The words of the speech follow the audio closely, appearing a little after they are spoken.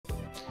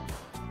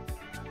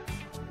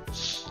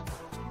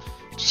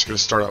Just gonna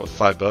start out with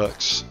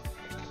 $5.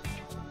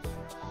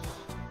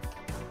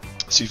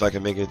 See if I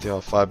can make anything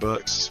on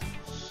 $5.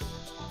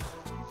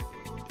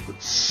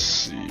 Let's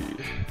see.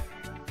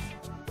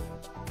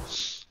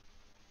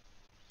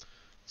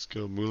 Let's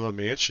go Moolah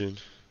Mansion.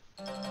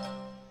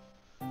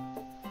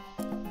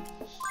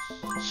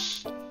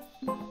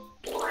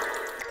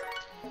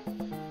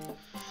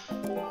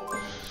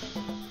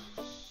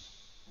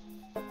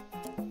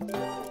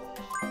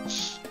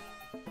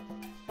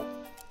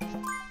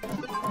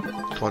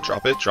 Come on,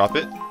 drop it, drop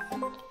it.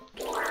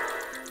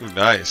 Ooh,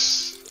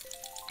 nice.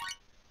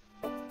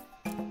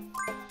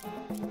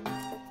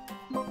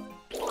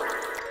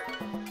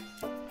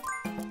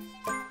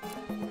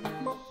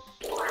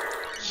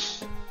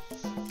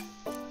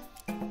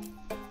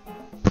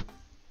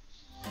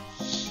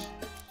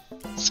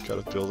 Just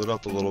gotta build it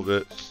up a little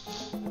bit.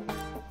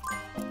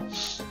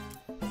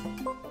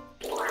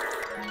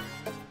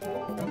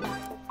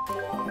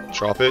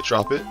 Drop it,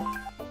 drop it.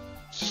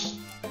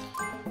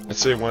 I'd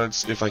say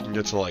once, if I can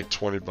get to like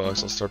 $20, I'll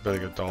start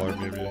betting $1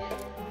 maybe.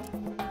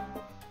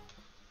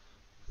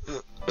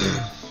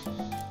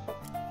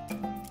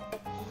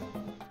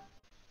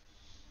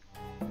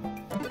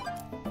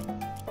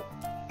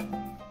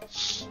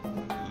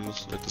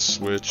 Hit the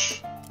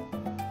switch.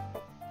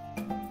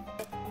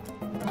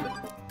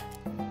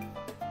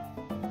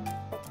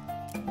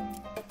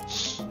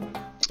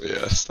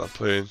 Yeah, stop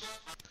playing.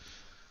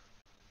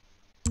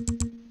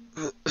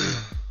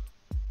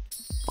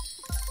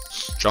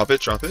 Drop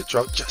it, drop it,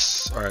 drop it.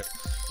 Yes! Alright.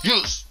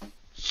 Yes!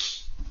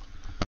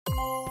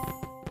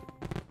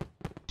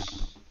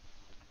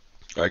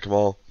 Alright, come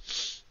on.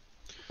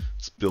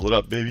 Let's build it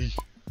up, baby.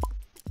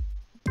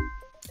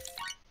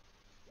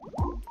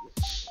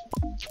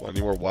 Well, I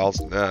need more wilds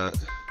than that.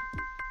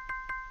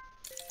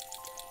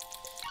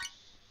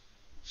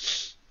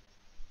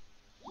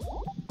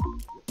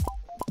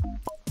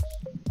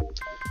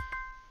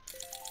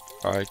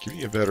 Alright, give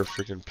me a better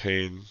freaking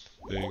pain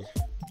thing.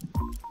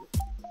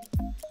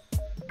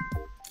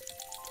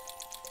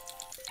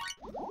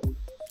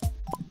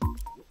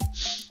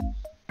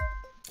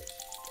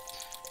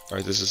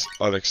 Alright, this is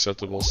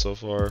unacceptable so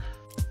far.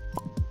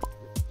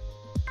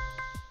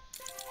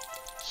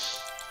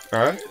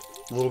 Alright,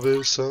 a little bit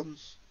of something.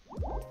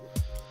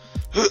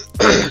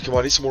 Come on,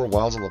 I need some more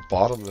wilds on the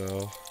bottom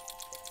though.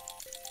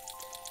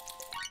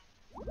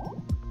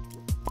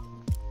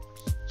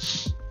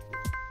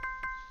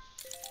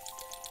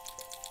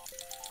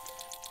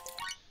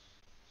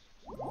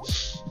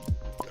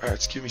 Alright,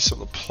 it's giving me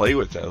something to play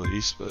with at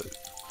least, but...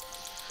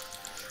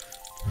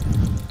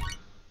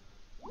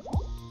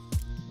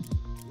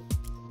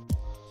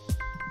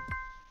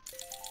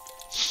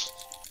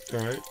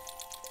 Alright.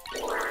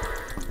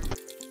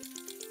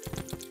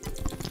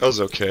 That was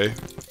okay.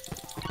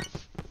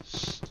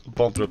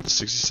 Bumped it up to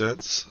 60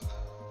 cents.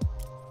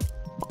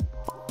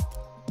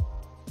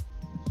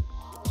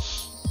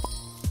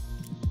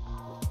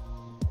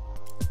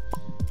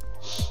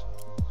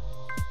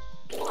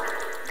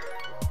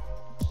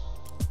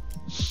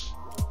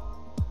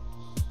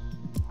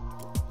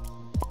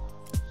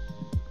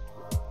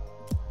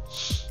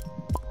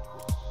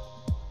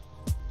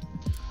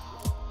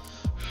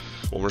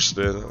 One more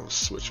spin on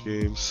Switch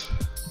games.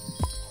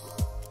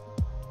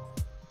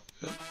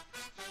 Yep.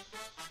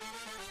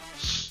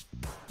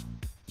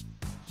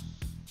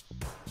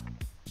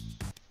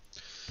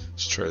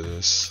 Let's try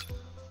this.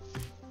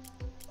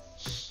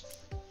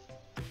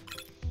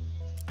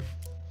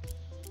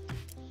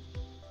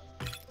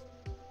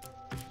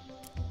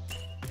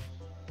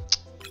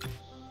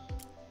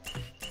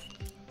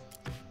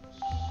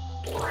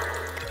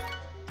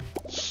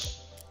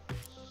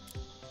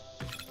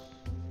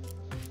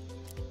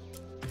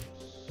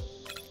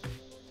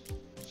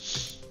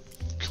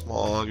 Come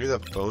on, give me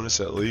that bonus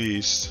at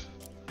least.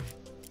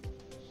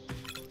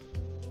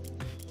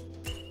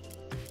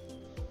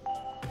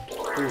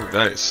 Ooh,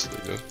 nice.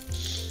 There you go.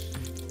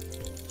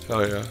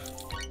 Hell yeah.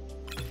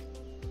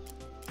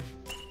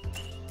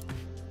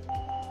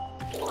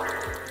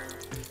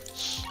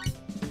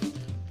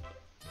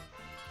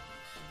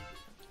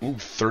 Ooh,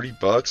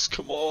 $30?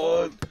 Come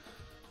on.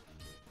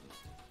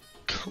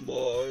 Come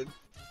on.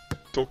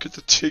 Don't get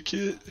the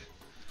ticket.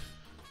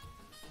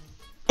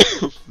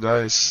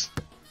 Nice.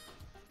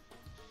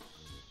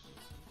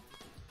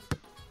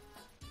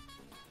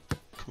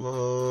 Come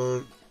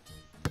on.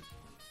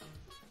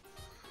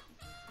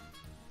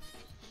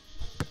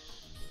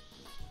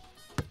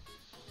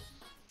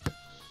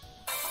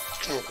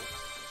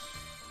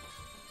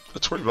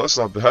 That $20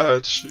 not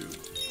bad, shoot.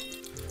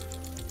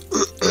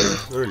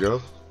 There we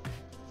go.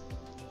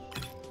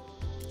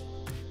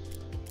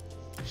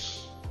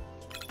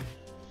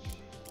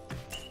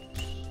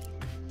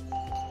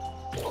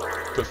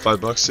 Put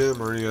 $5 in,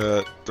 I'm already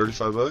at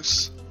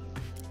 $35.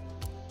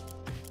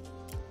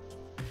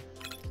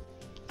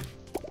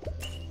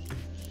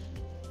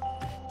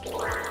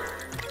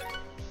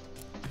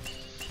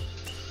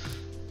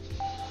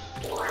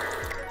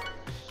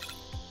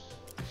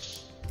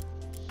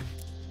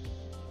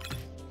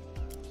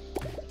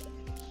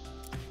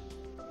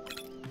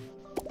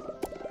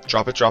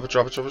 Drop it, drop it,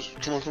 drop it, drop it.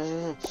 Come on, come on,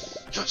 come on.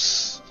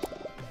 Yes!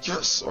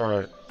 Yes!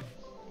 Alright.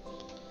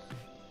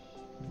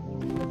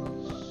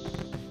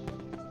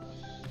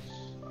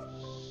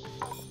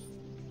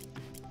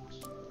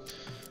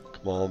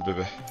 Come on,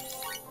 baby.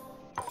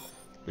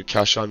 We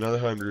cash out another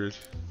 100.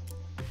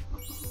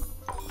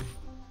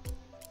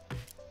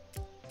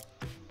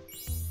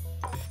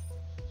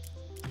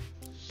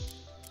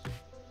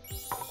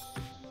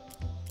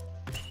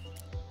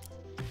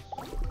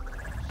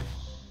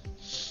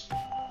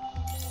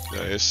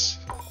 Nice.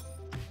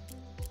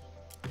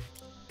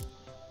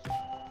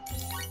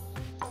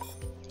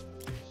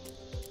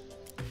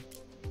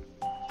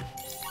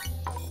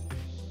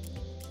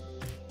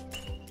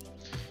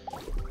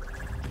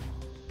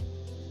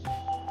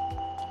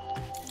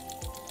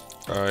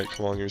 Alright,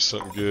 come on, give me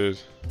something good.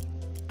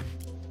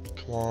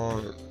 Come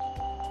on.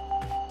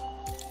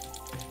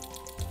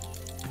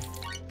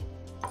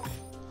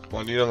 Come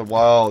on, need another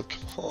wild.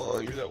 Come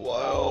on, give me that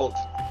wild.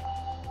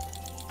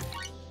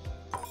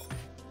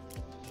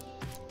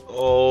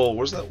 Oh,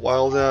 where's that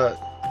wild at?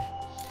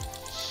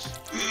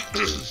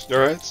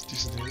 Alright, it's a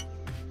decent hit.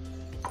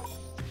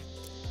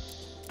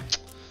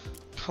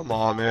 Come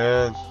on,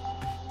 man.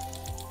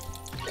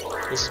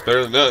 This is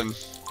better than nothing.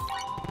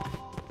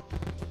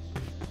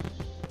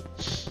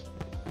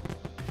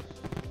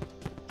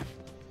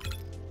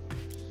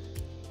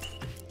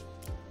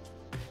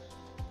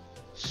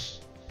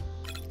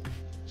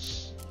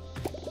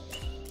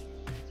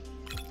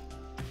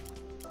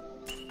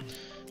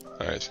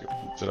 Alright, let's move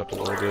it up a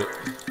little bit.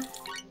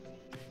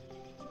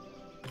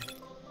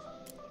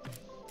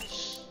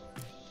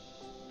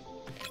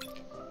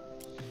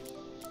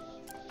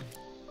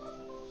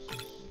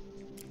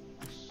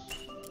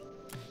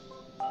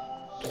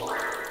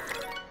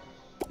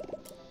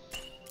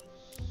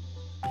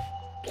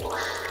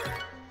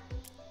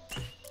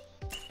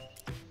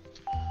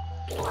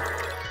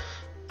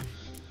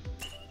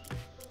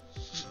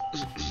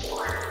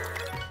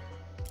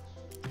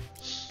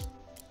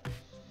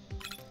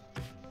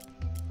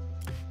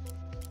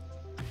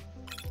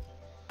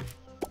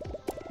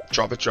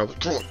 Drop it, drop it.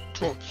 Come on,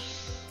 come on.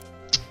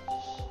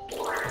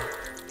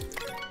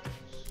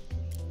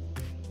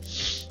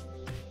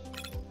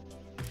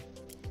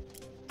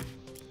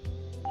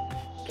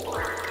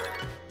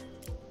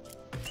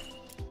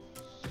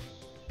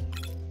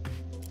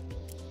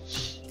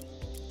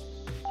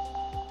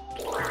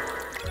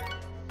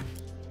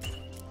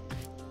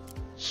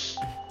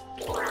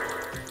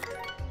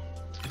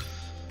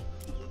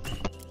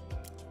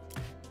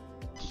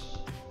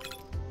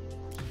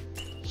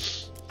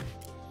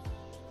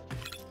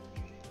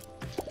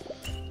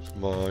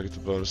 Come on, get the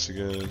bonus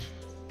again.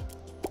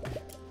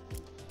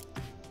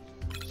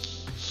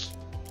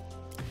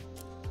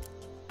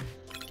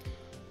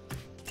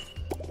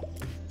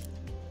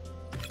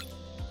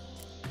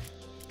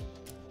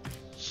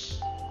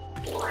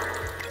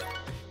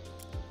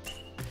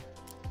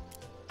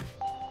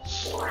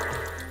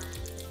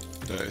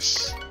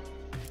 Nice.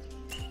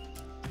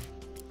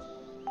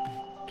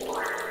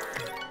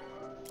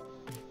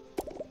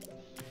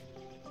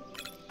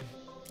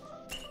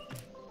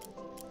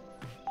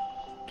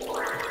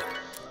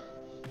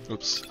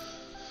 Oops.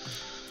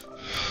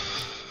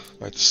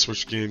 Might have to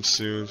switch games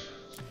soon.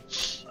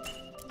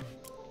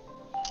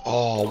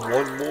 Oh,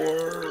 one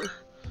more.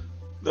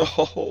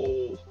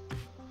 No.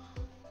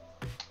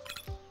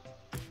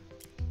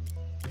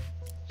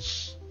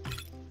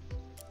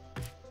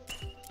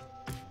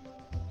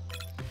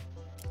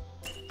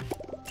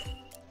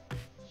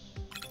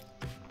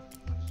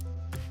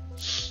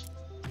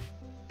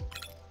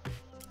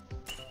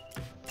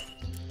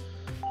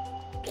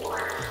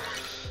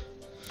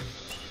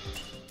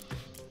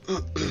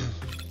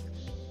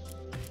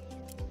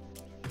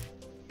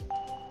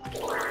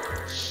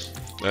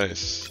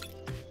 Nice.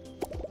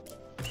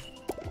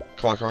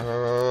 Come on, come on, come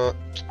on.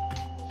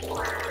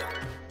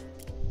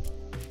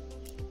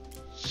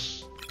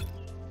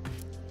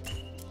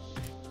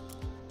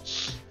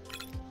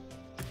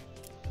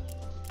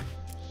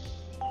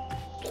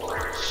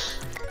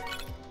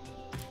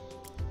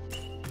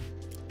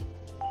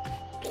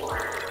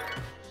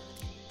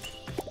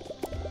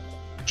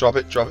 Drop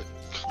it, drop it.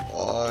 Come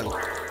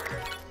on.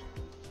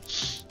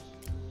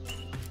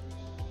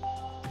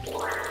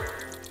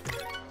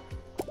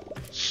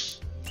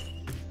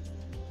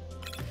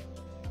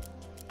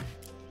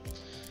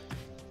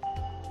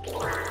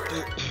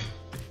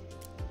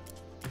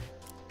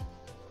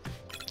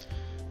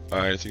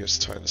 Alright, I think it's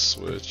time to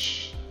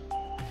switch.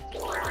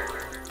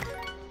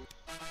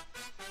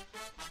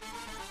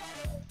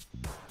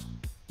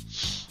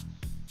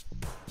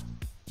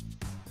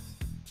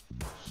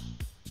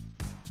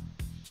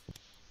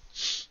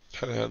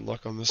 Kinda had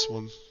luck on this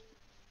one.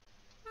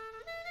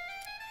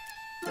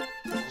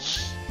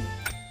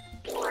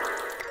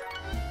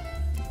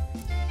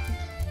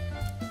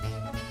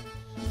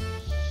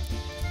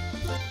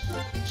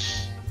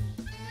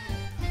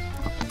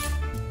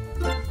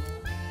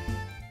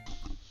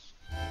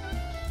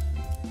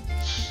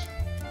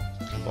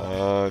 Come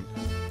on.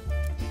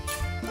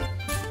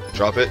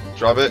 Drop it,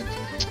 drop it.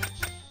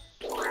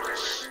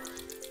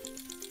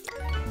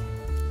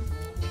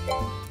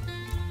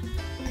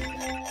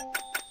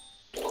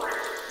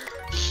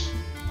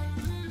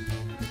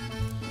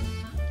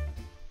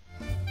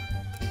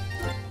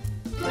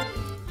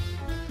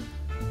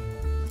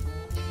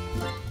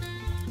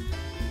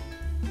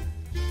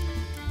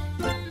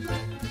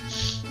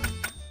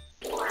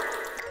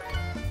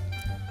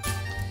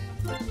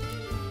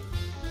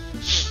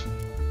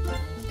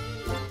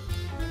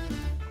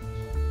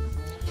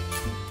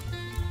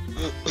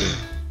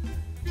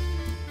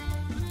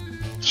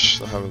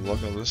 Not having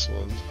luck on this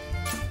one.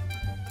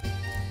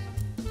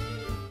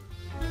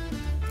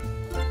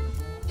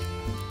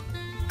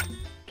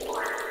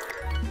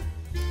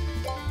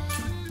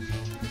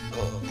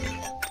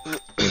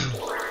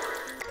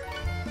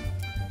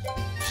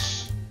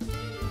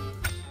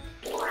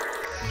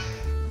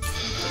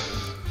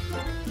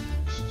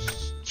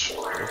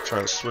 I'm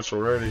trying to switch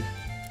already.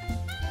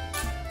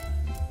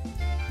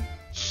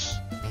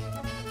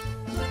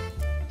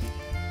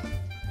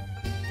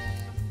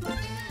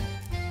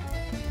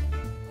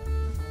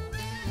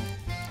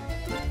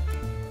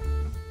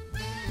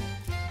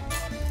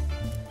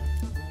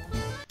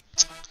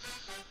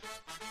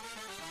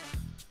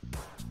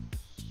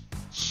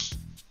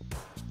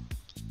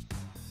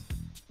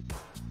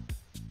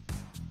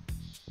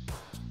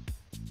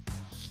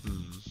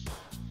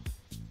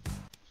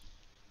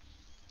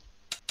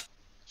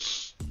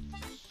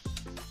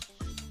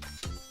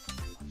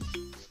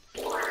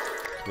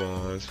 Come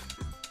on.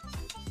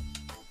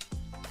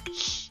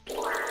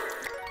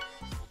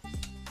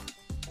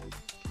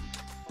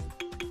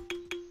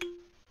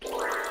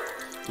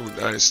 Ooh,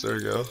 nice. There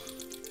you go.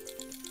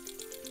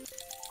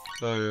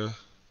 Oh, yeah.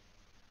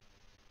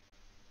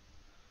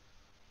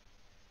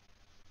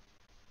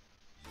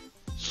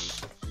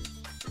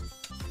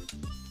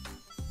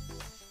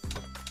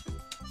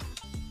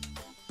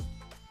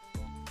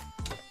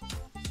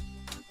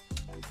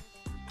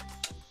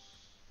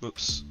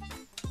 Oops.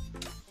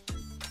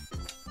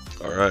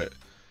 All right.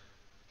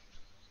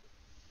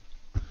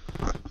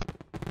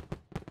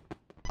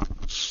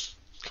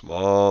 Come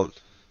on.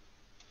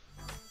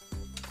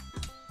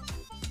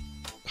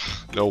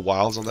 No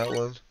wilds on that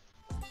one.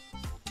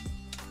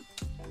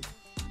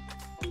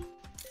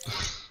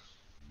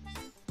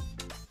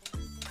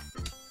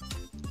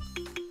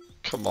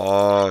 Come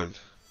on.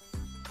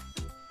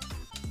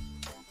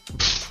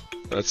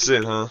 That's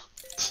it, huh?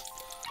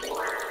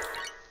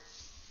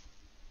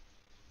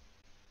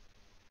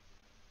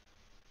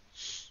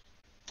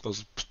 That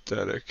was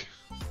pathetic.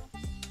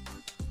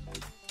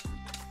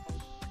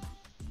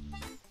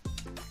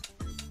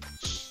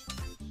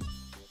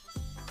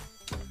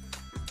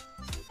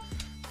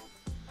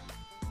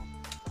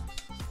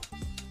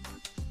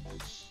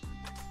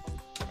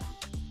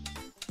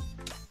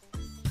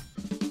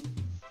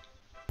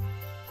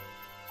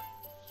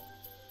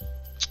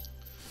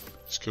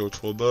 Let's go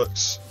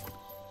 $12.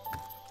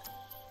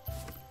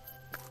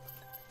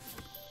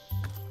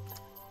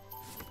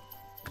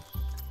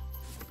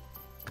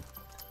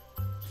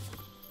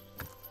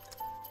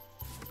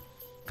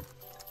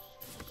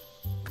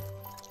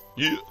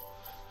 Yeah.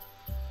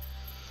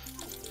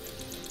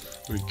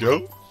 There we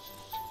go.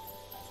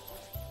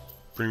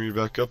 Bring me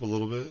back up a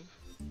little bit.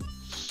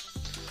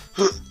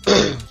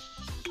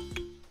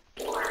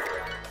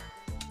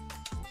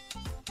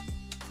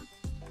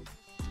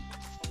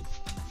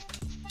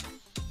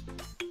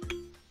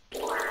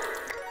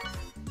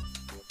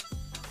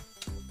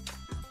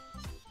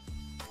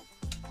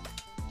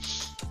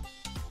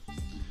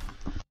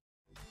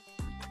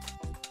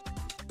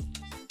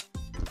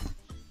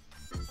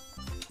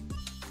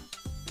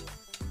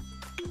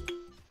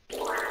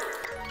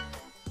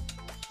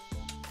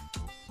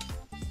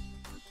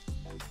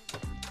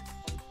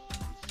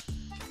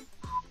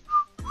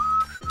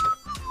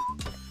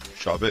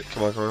 Drop it.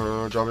 Come on, come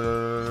on, drop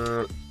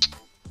it.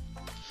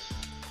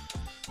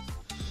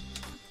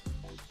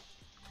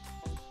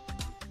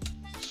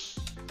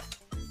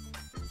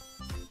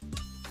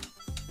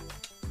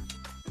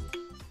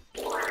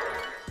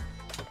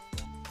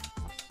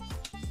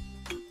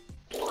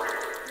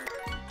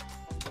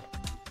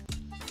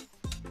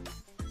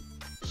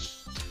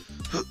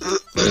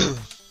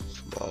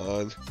 Come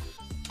on.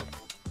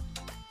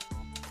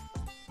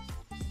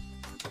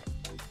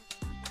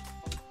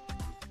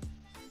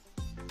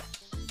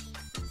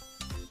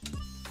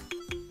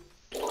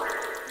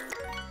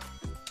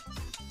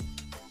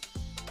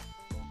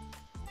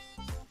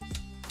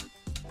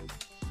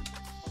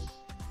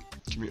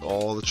 Give me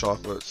all the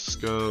chocolates. Let's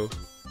go.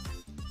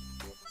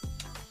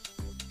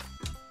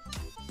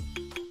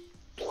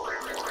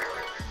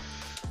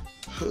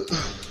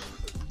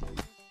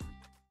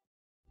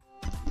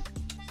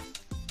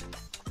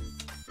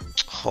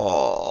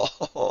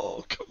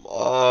 Oh, come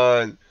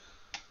on.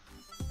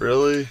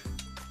 Really?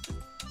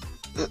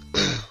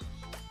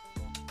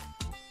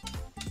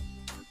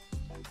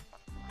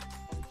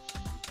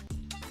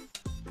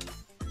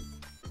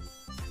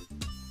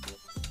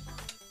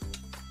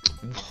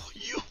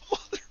 You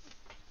mother...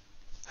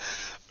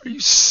 Are you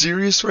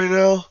serious right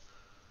now?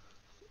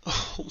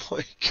 Oh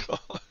my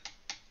god.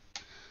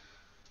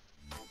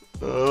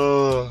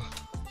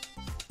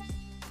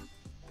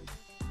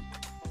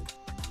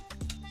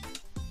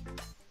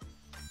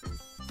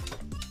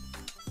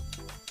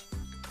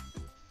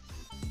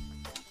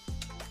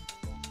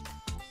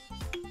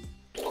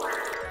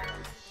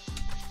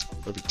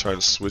 I'll be trying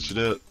to switch it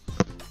up.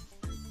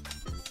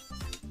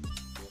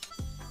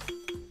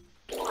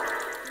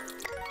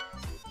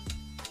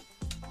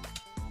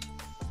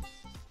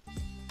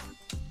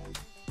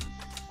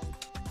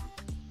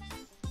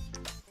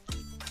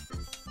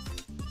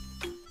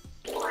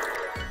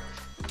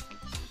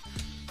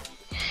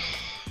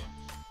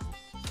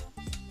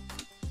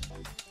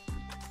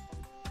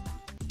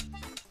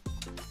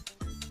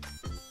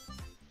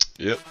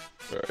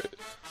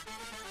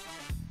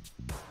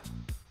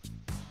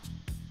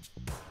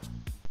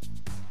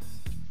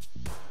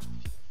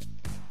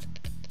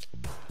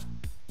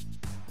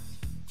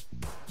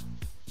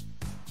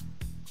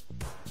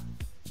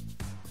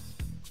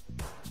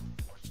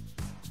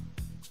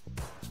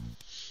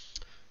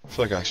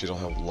 feel like I actually don't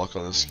have luck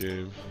on this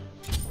game.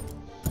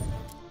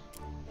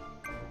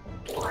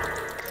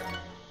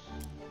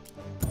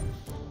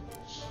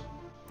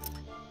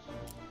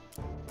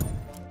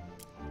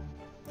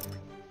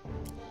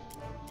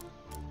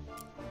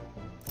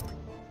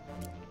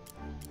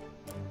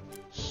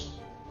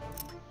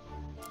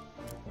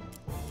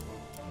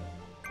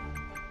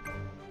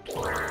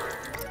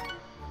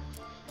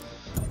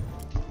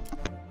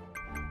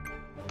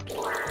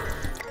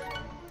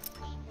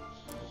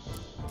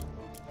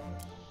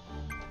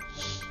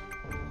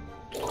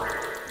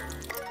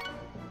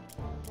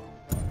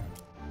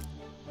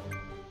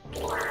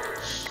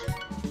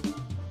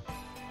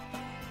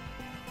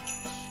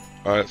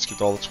 Alright, let's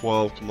get all the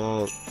 12, come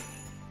on.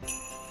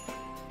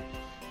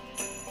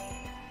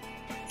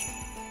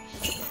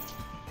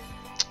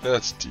 Yeah,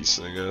 that's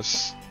decent, I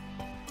guess.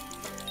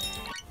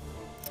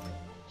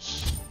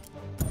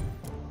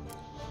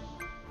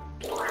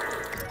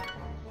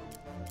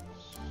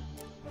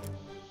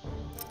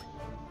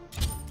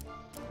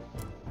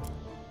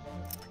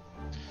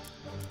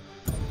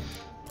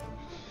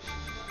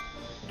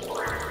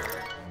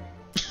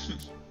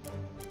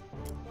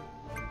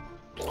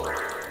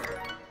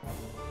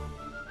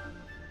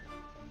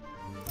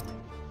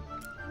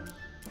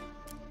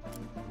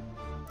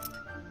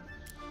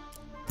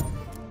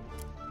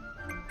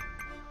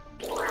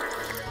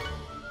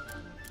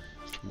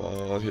 Come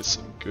on, hit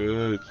some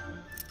good.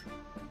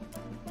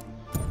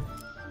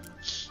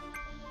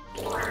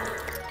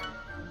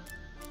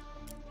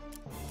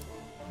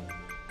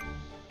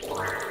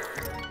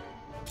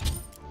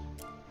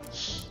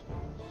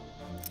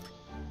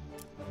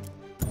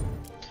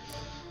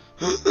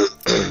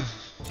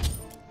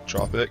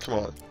 Drop it, come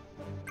on.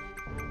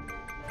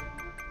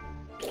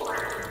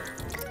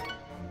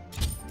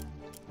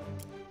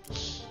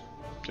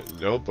 Getting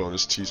no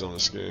bonus T's on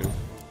this game.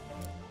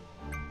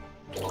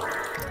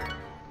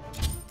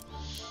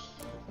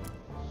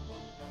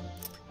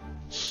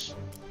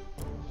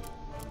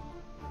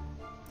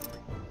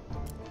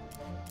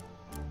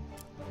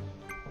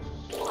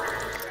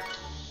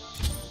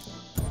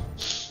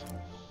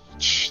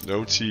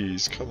 No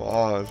T's, come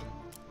on.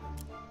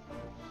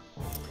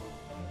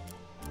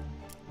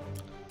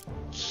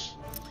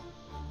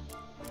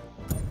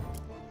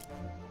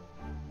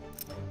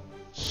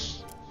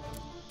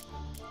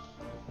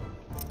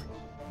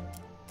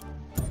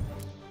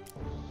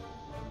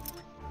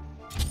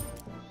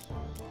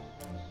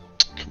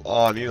 Come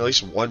on, I need at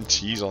least one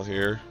T's on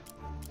here.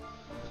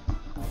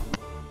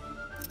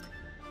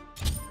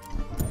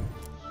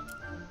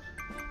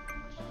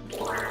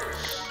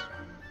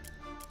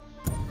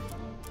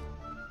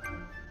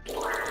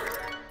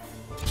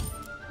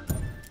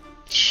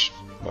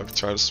 Might be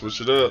trying to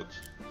switch it up.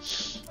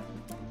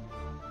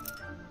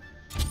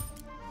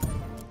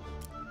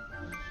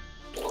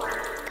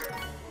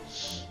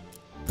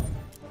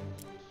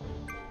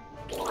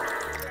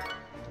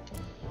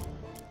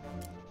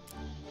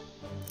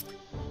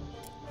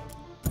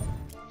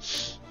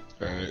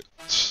 Alright.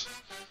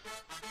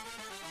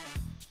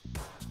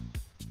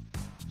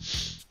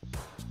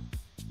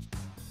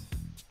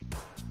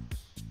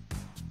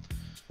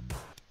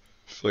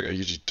 I feel like I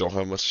usually don't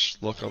have much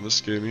luck on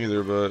this game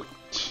either, but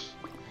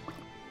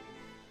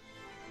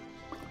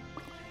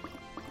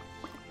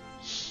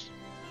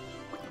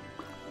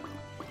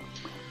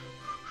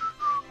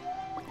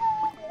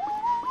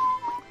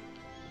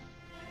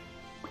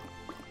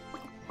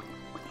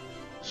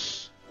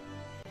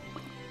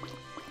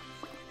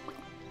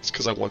it's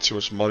because I won too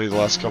much money the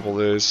last couple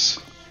days.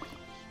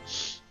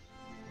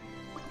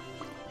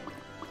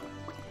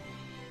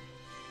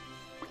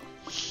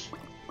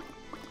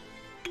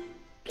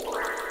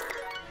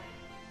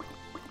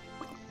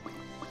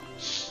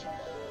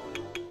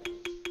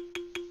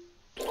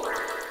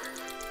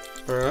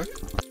 Alright.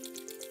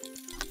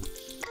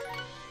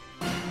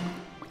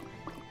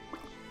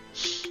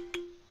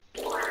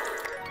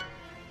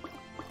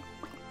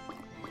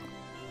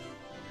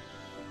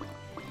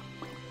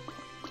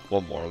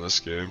 One more on this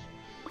game.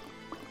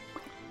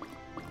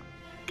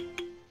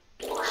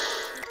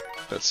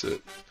 That's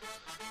it.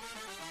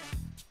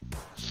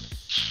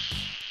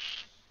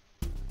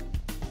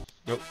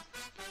 Nope.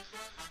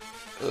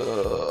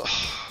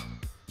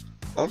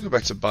 I'll go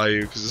back to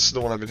Bayou because this is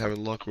the one I've been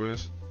having luck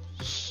with.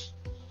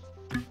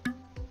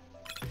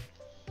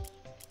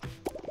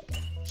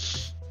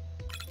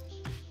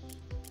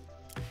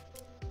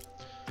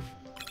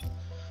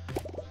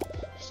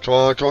 Come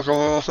on, come on,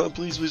 come on,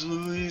 please, please,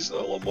 please.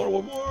 Oh,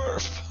 one more.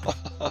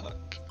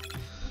 Fuck.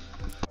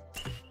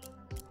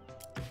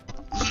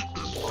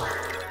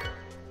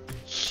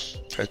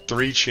 Had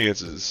 3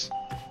 chances.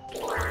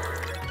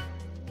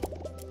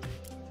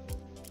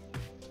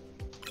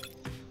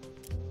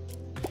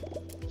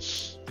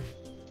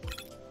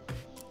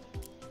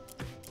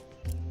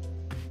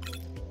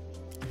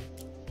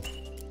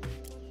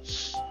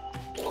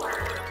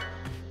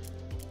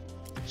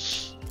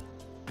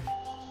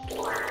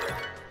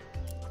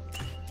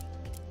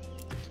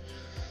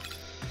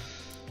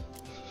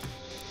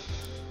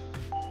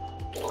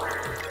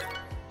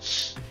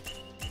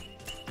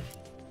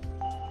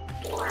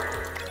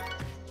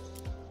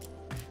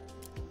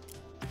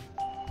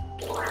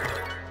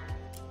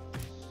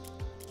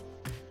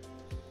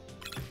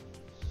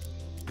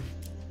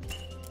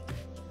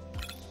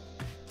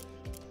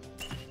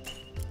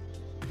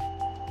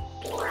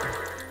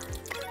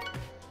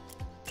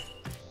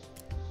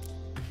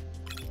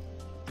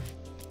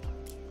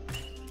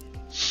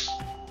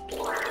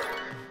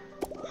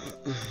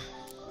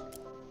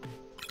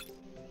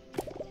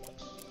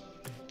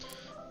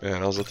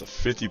 Man, I was at the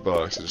 50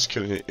 bucks. I just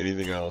couldn't hit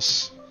anything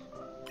else.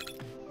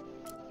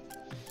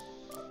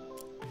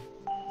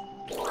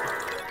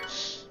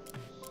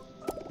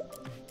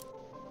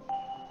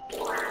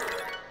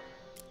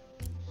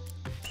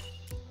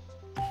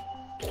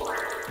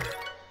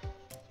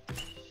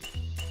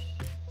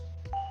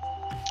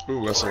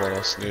 Ooh, that's a lot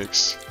of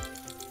snakes.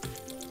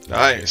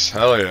 Nice,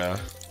 hell yeah.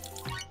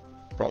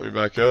 Brought me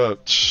back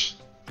up.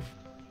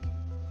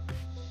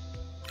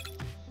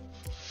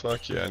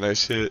 Fuck yeah,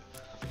 nice hit.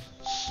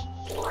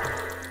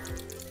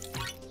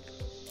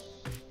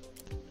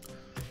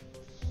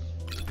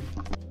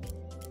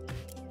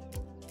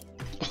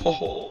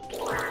 Oh.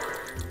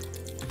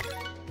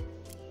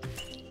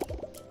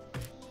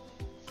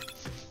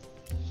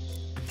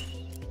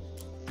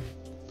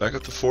 Back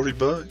up to 40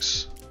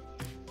 bucks.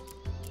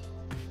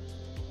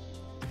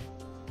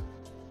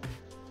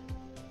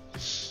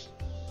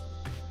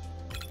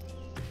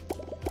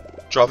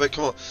 Drop it,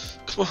 come on.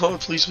 Come on,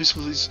 please, please,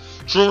 please.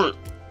 Drop it.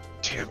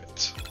 Damn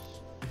it.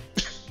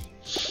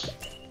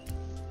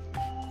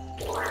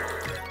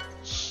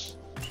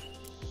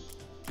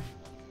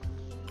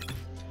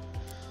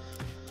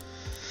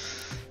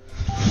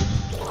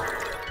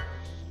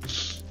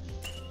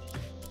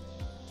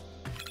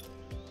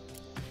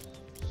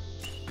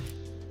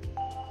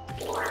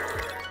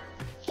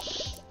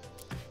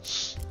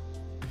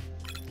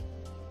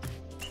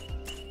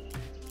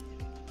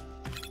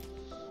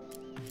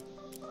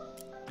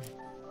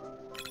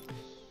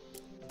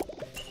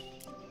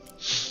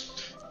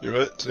 You're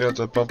right, so you have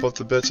to bump up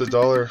the bets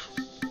 $1.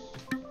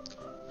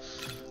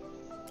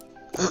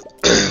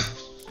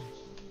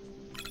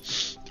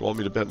 You want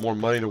me to bet more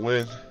money to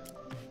win?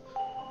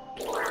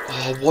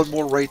 Oh, one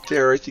more right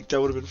there. I think that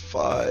would have been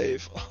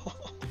 5.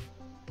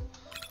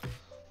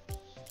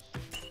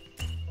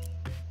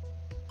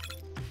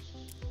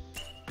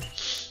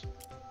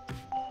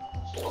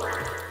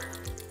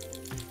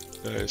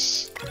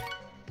 Nice.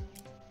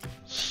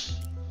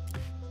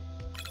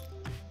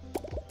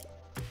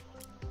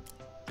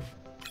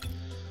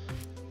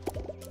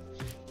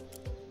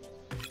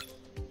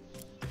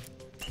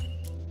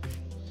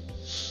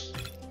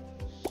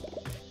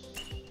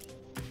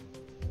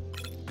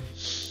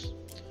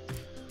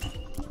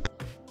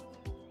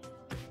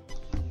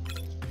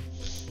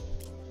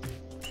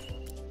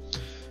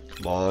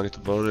 Come on, get the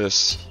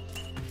bonus.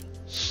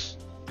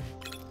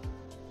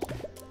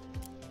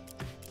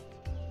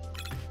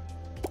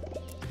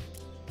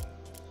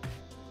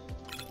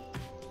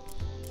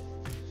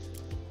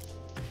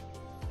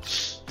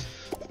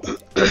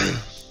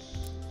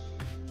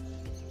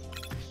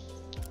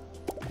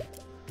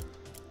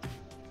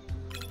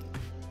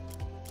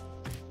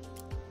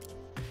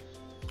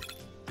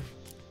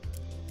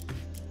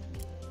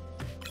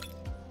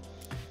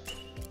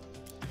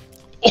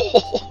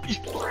 Oh,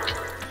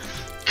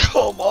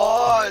 come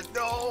on,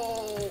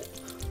 no!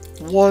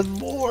 One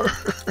more!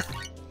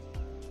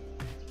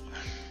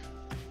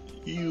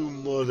 You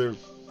mother...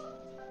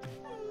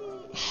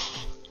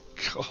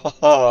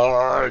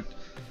 God!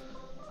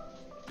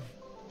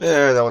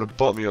 Man, that would have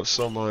bumped me up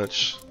so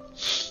much.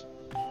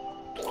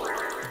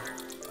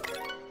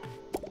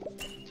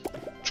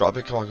 Drop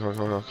it, come on, come on,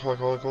 come on, come on,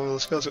 come on, come on,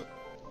 let's go, let's go.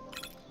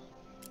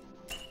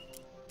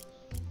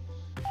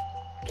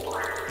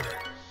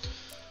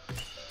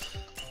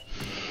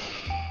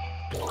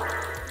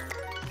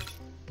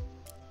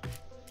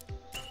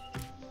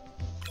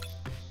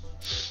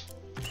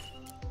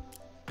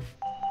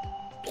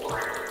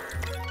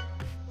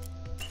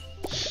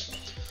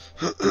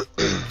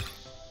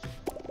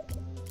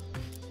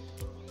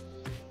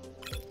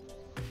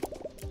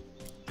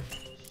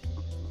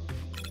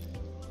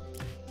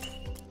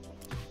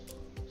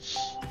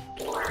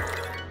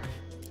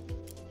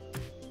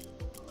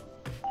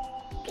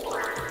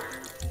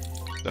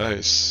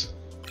 Nice.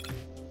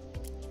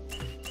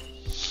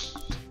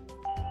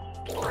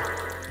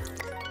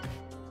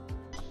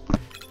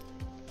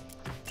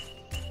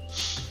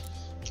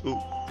 Ooh.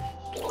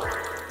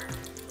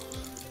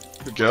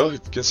 There we go.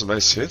 Get some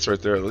nice hits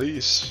right there at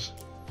least.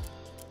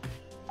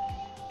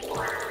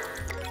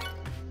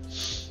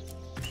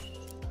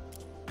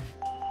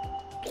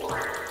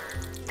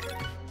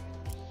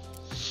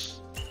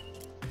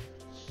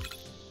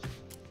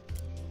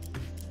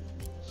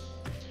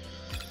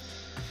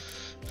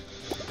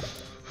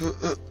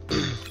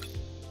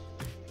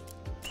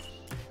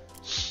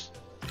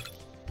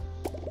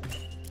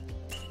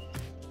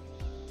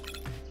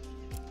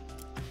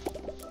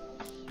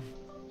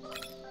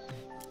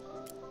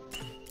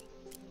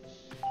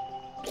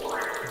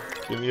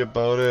 Give me a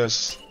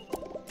bonus.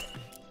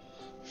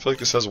 I feel like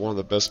this has one of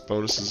the best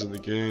bonuses in the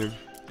game.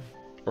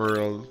 Or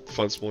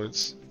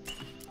Funzpoints.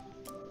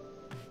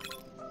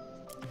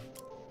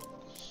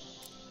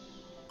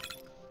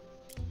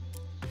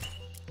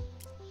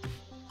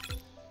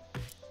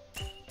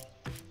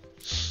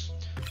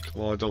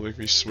 Come on, don't make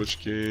me switch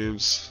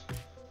games.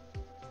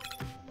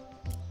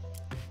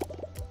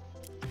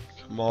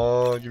 Come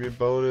on, give me a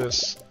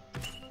bonus.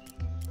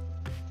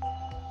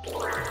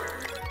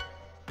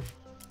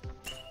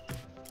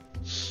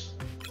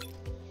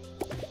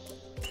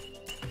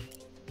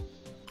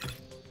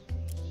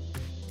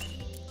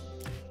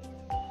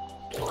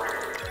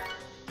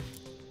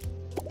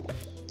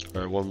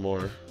 one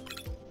more.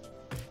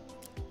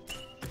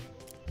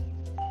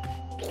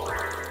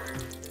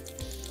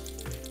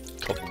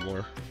 Couple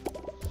more.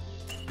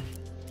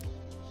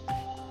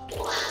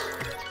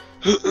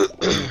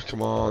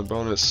 Come on,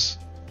 bonus.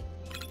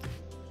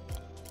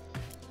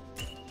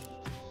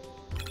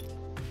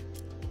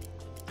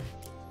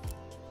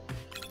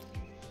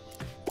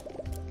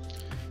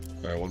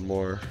 Alright, one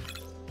more.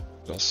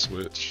 I'll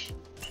switch.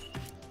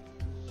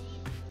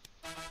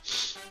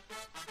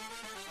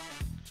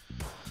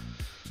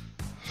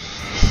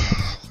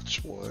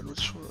 Which one?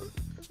 Which one?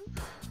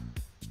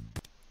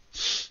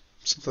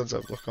 Sometimes I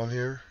have luck on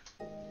here.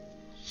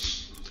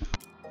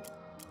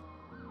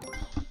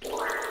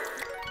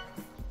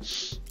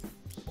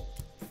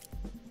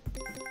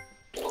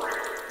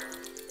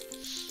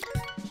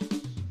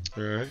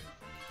 Alright.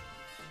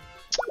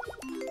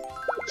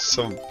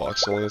 Some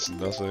box only, it's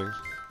nothing.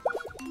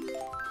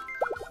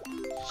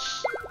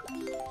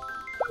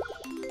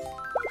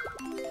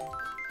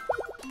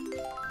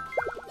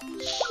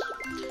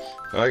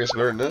 I guess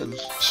better than nothing.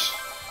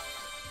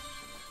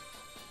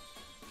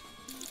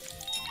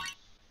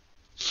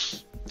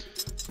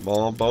 Come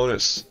on,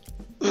 bonus.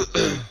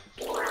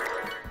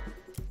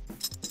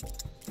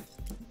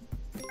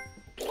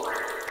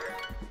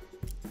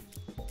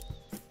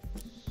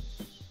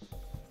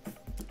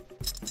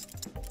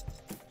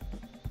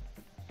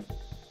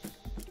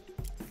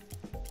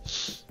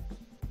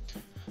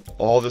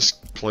 All this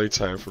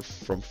playtime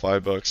from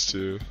 $5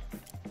 too.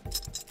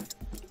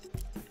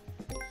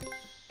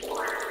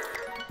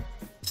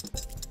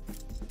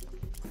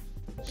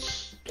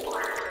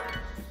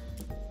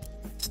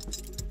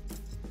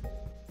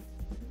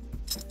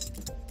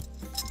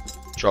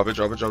 Drop it,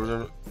 drop it, drop it,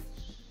 drop it.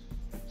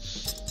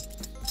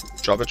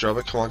 Drop it, drop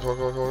it. Come on, come on,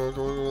 come on, come on,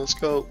 come on, let's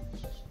go.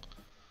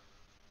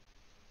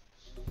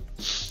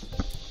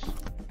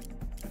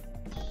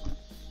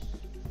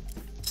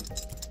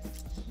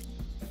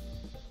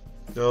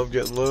 No, I'm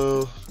getting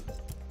low.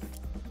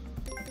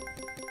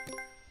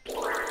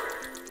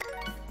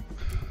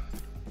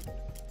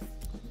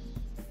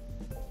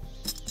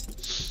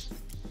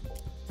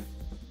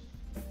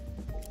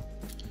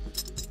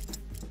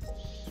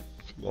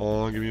 Come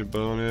on, give me a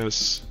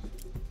bonus.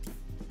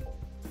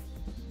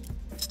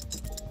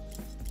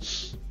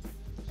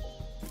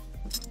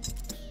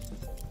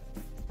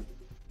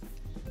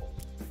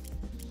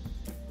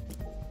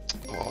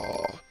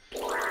 Oh.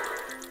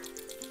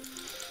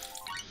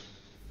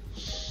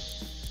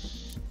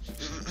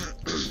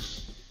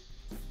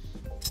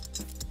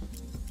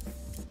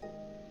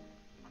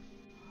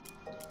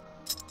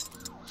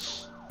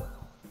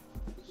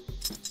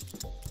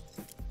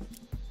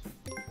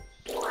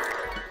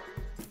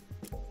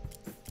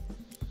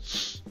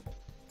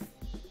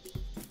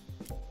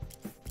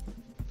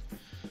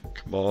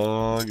 Come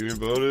on, give me a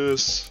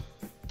bonus.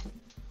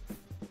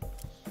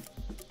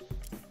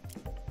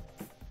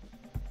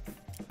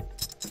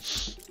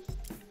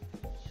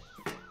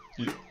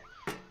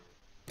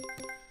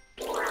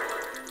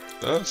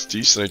 That's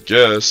decent, I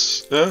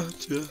guess. Yeah.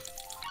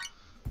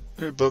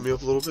 It bumped me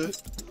up a little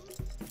bit.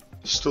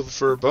 Still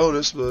prefer a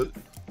bonus, but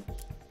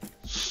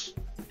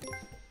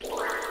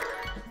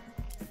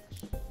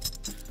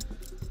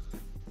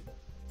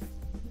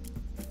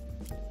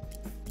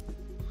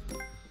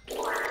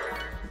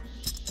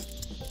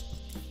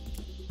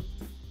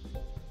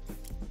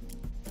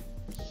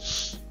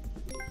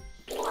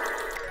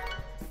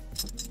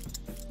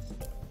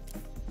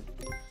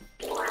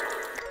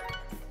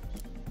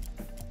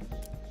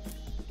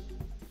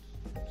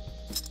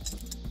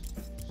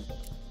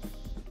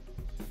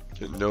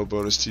getting no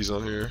bonus tees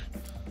on here.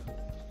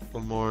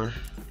 One more.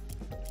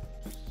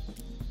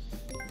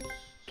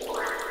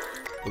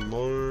 One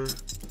more.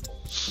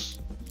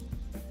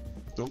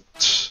 Nope.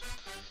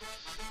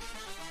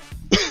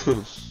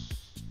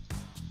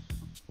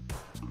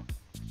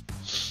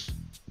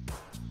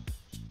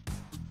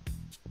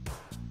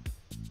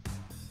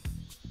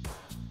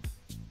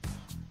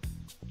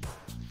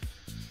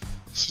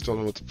 Still don't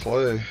know what to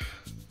play.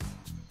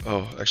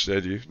 Oh, actually I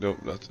do.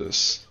 Nope, not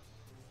this.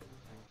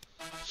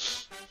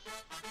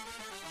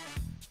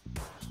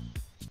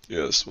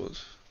 Yeah, this one.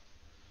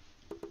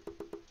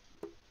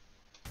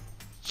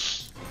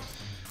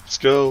 Let's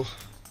go.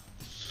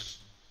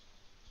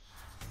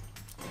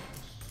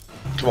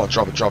 Come on,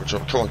 drop it, drop it,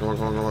 drop it. Come on, come on,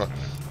 come on, come on.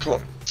 Come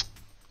on.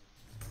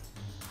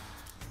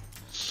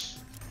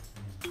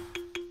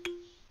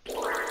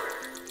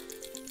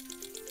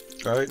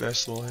 Alright,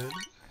 nice little hit.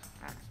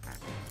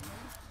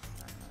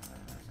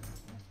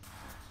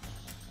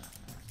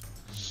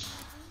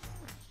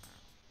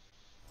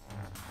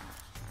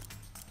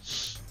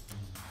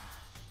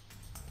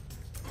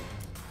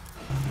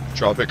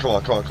 Drop it, come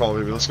on, come on, come on,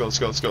 baby. Let's go, let's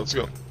go, let's go, let's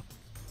go.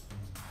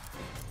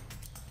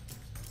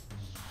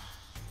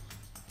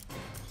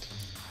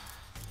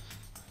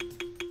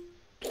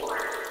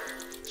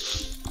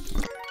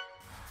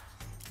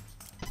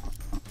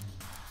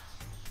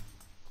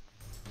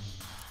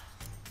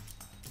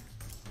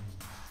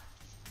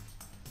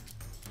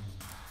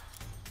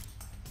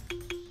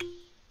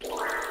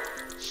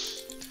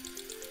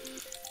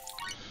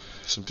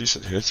 Some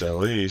decent hits at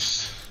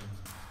least.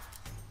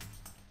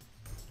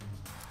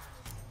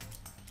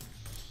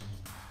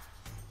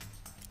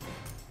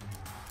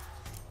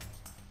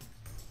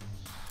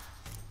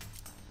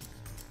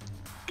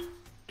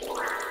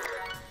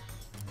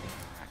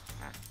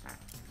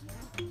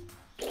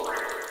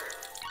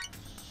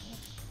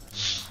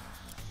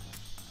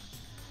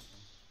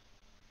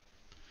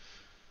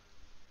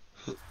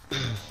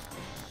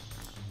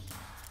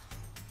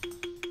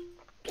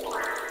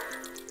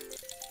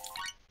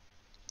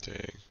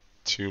 Dang,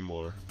 2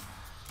 more.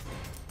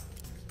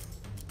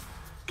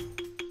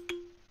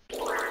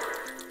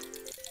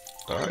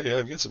 Alright, yeah,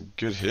 I'm getting some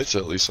good hits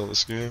at least on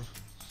this game.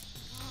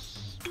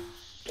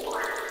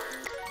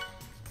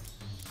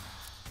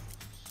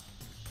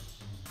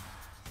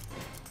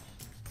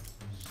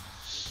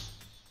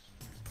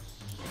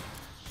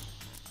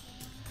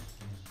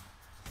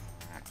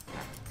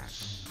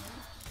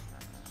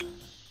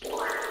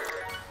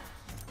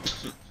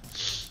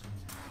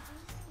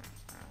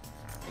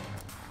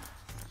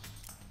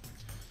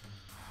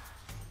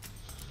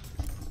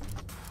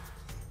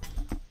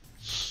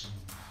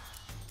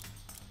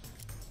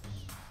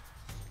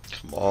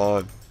 Come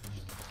on.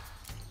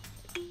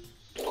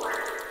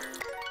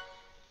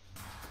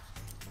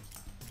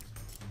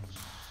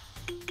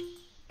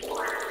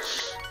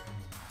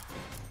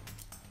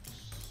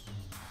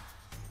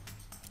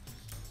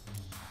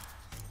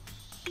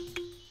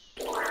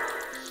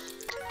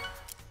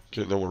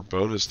 Getting no more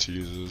bonus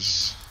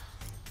teases.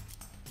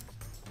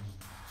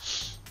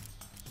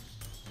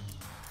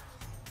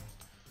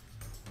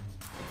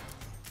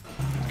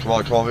 Come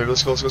on, baby.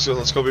 Let's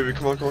go, baby.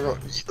 Come on.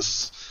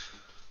 Yes.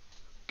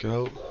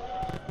 Go.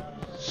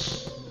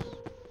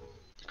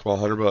 Come on,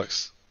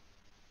 $100.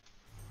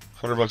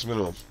 $100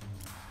 minimum.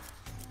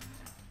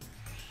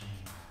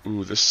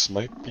 Ooh, this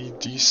might be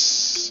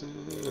decent.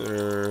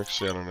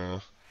 Actually, I don't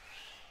know.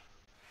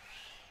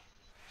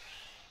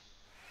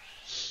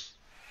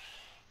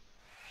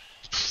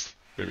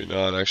 Maybe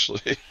not,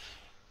 actually.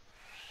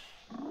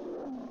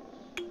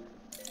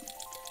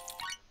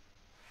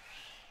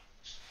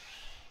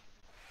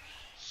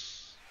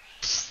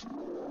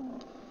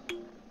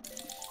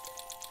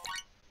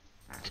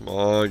 Come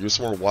on, give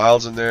some more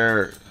wilds in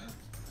there.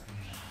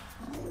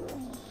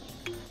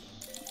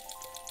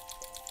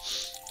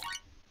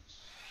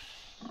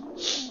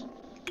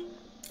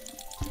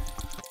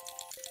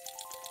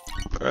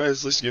 Alright,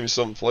 at least give me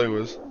something to play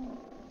with.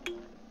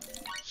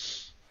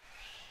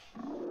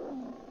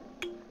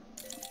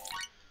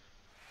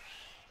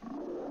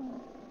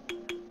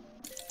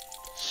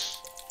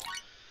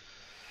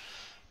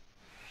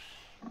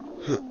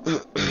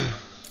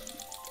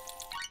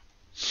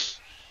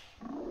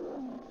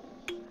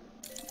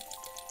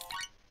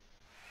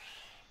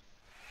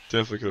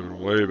 Definitely could have been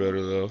way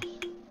better though.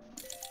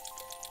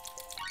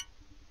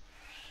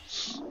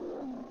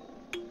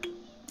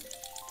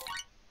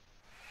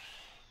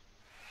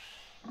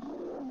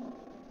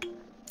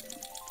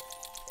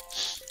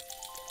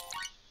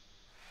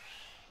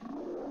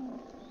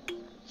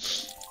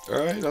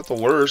 Alright, not the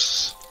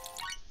worst.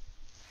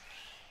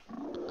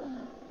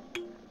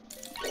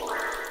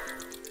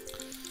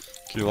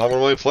 Get a lot more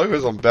money to play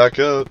with. I'm back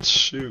up.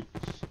 Shoot.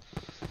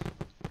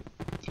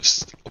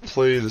 Just I'll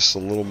play this a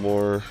little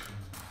more.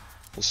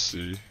 We'll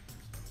see.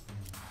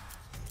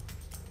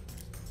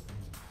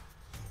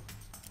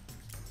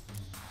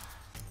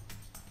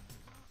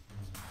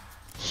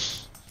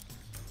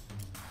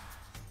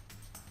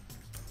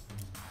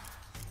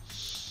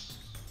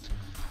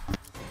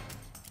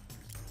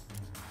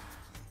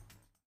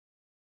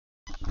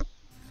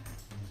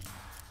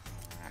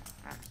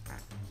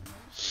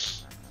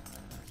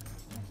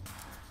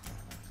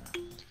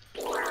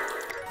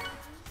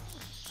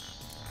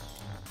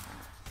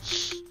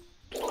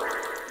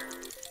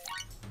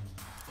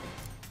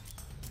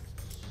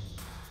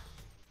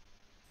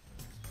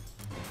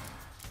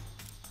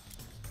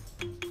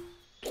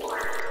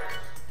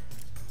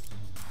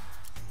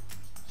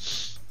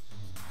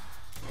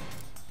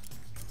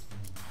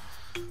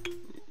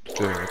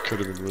 Dang, that could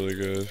have been really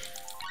good.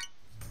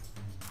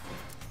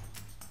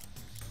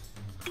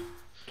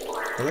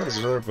 Oh, there's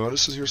another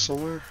bonuses here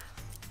somewhere.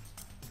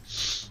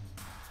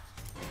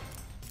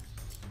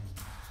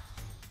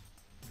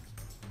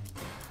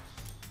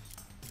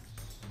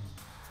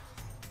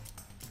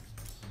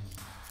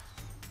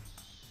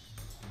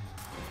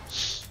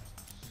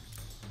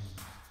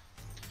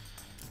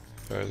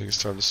 Alright, I think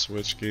it's time to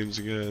switch games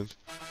again.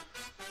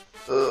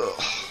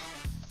 Ugh.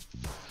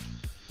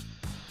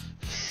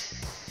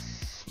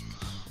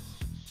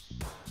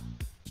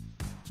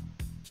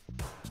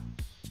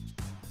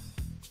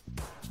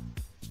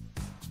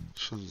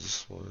 Which one's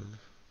this one?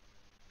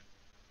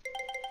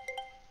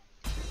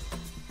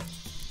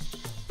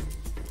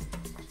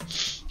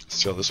 Let's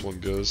see how this one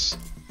goes.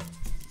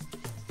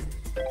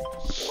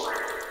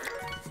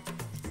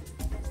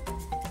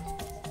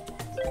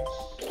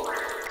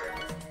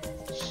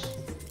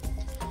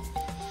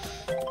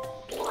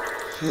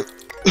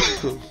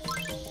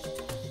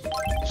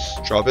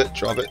 Drop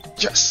it,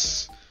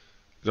 yes! I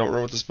don't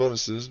remember what this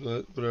bonus is,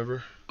 but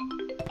whatever.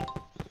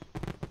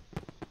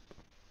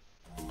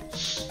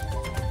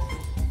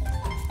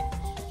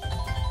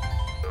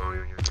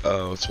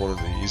 Oh, it's one of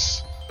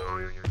these.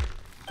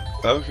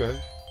 Okay.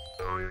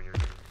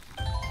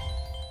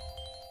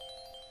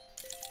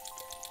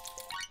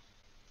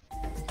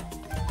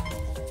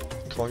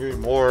 Come on, give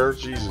me more.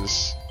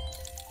 Jesus.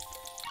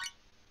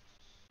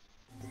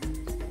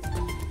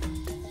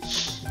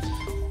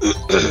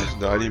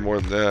 No, I need more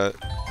than that.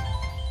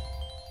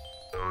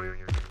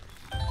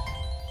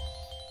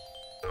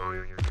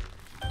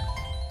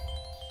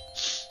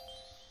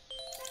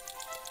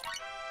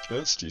 Yeah,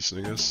 that's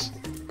decent, I guess.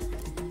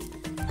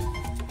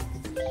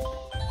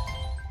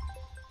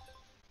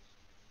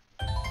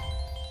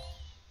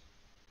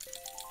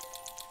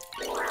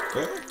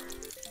 Oh.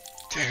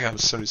 Damn,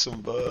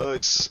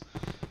 $77.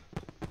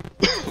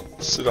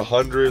 Let's hit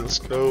 100. Let's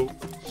go.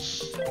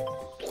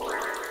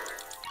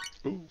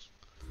 Ooh.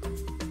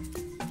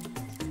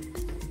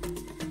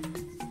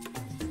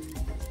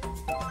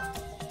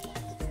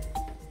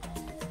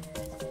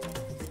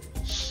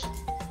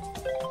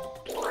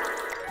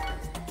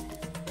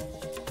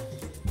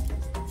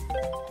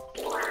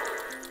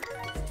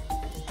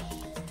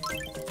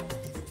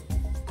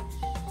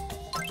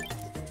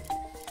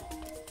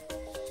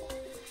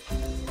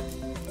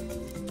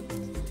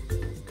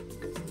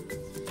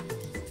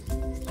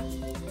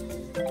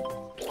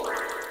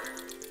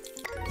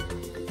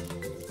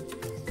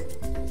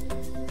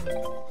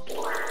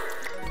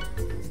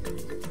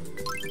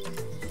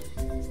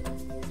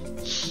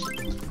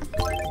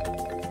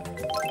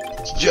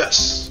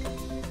 Yes!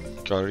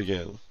 Got it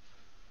again.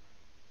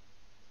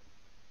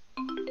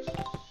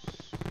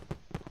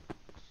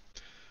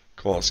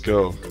 Come on, let's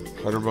go.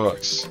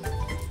 $100.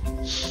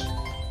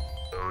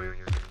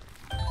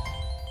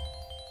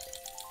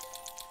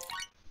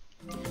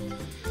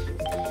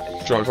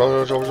 Drop.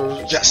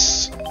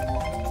 Yes! I'm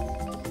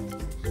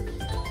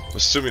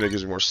assuming that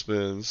gives me more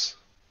spins.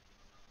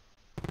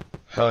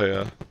 Hell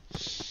yeah.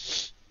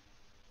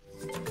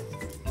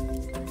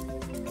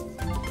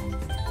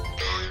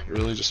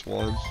 Really, just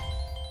one?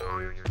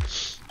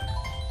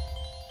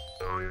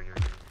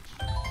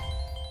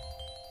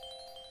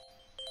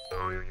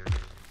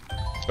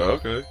 Oh,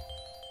 okay.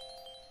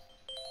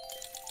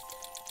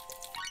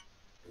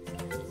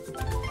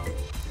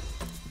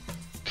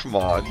 Come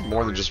on, I need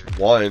more than just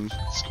one.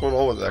 What's going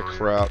on with that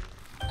crap?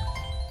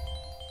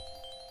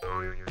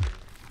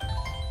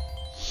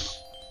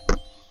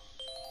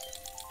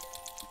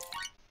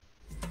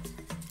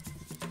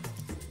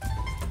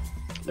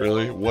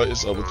 Really? What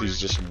is up with these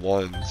just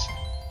ones?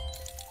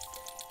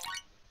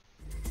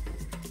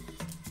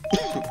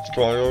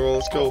 Come on,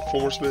 let's go.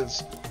 4 more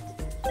spins.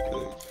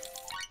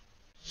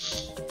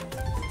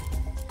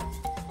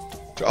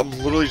 I'm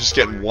literally just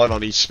getting one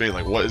on each spin.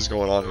 Like, what is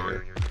going on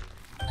here?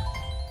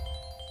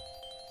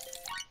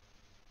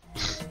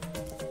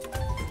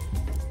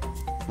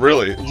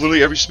 Really?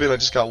 Literally every spin I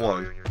just got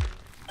one.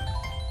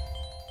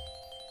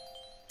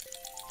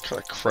 What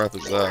kind of crap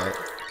is that?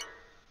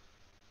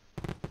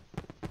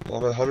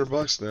 Well, I'm at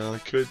 $100 now. I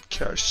could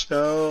cash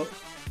out.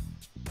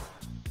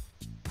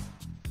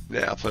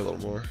 Yeah, I'll play a little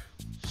more.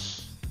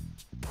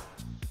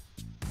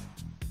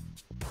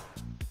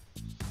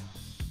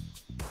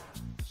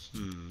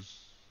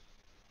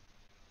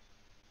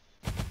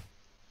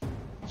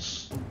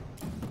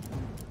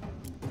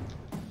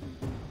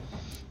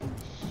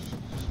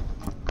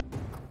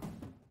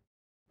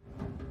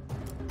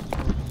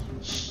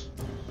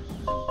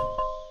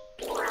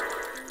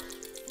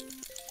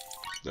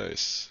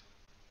 Nice.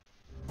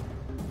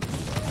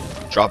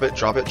 Drop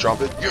it.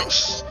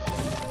 Yes!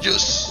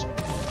 Yes!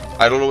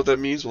 I don't know what that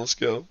means, but let's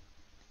go.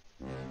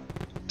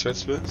 10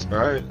 spins?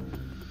 Alright.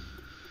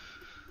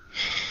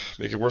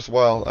 Make it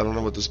worthwhile. I don't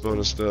know what this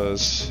bonus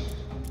does.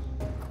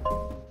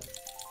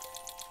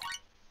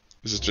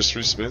 Is it just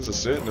 3 spins?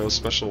 That's it? No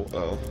special.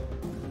 Oh.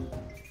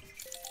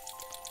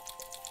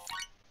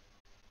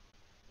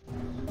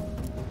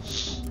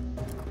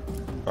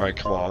 Alright,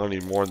 come on. I don't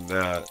need more than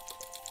that.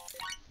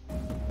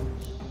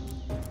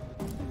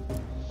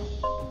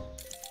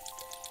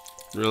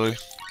 Really?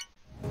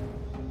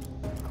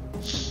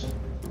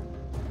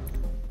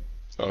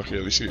 Okay,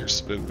 at least you get your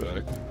spin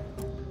back.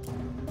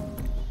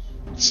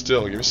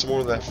 Still, give me some more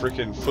of that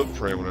freaking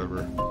footprint,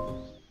 whatever.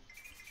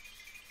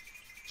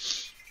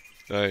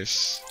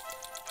 Nice.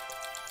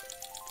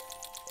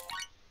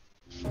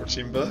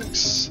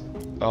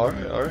 $14.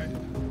 Alright.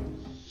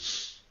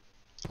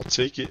 I'll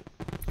take it.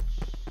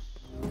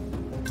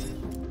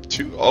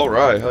 2.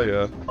 Alright, hell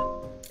yeah.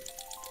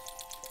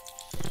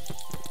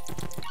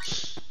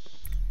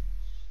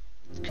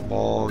 Come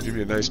on, give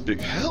me a nice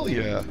big hell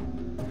yeah.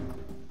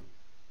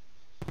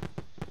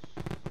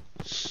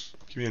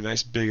 Give me a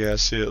nice big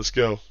ass hit. Let's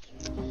go.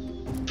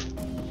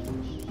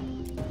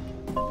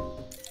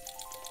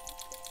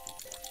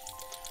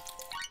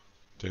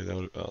 Dude, that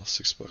would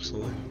 $6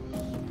 only.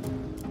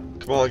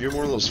 Come on, give me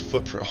more of those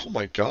footprints. Oh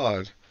my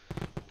god.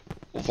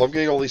 Well, if I'm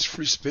getting all these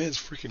free spins,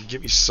 freaking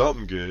give me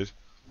something good.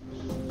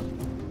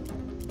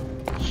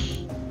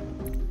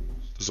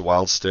 Does the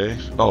wild stay?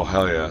 Oh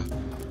hell yeah.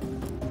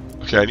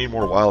 Okay, I need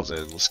more wilds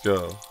in. Let's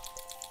go.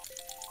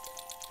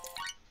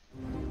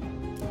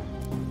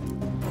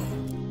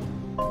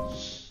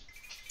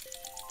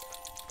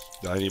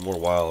 I need more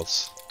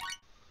wilds.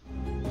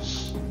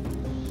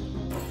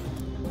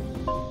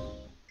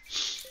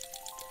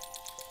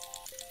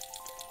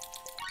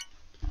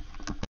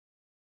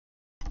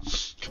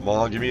 Come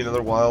on, give me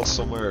another wild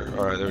somewhere.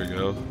 Alright, there we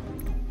go.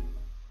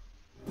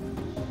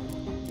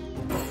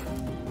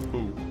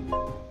 Ooh.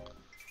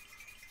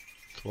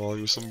 Come on,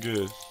 give me some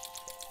good.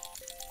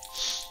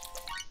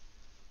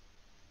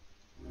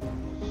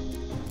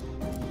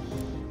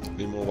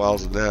 Need more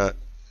wilds than that.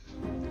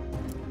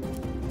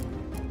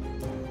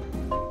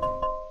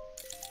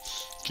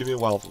 Give me a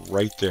wild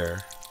right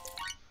there.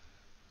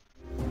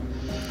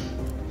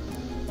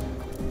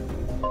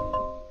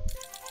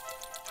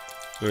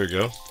 There we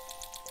go.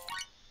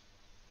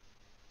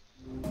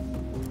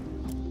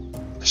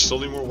 I still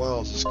need more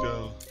wilds, let's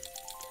go.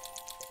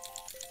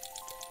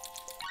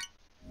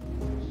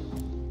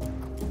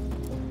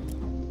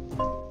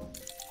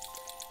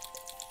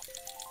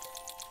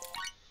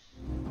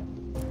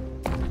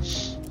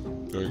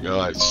 There we go,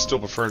 I still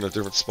prefer in a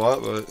different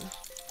spot, but...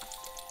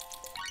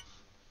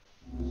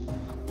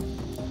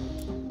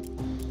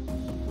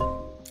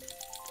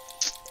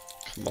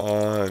 Come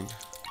on.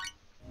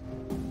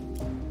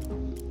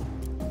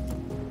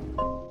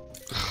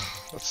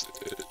 That's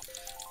it.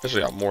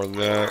 Actually got more than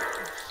that.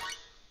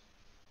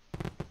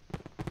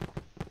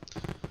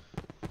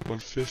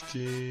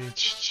 150.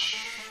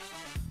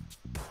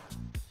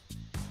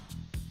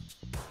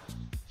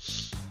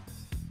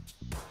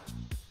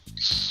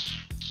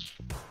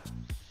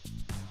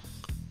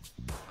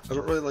 I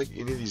don't really like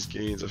any of these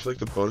gains. I feel like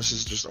the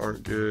bonuses just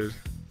aren't good.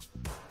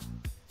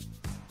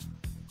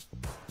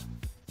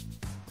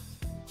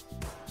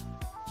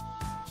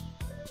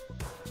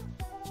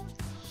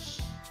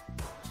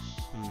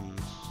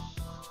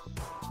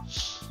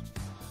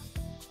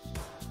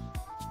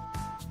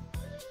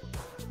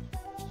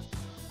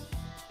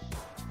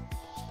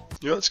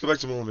 You know, let's go back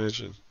to Mole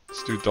Mansion.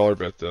 Let's do dollar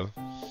bet though.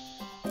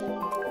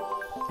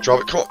 Drop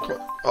it, come on, come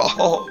on.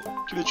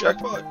 Oh, give me a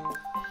jackpot.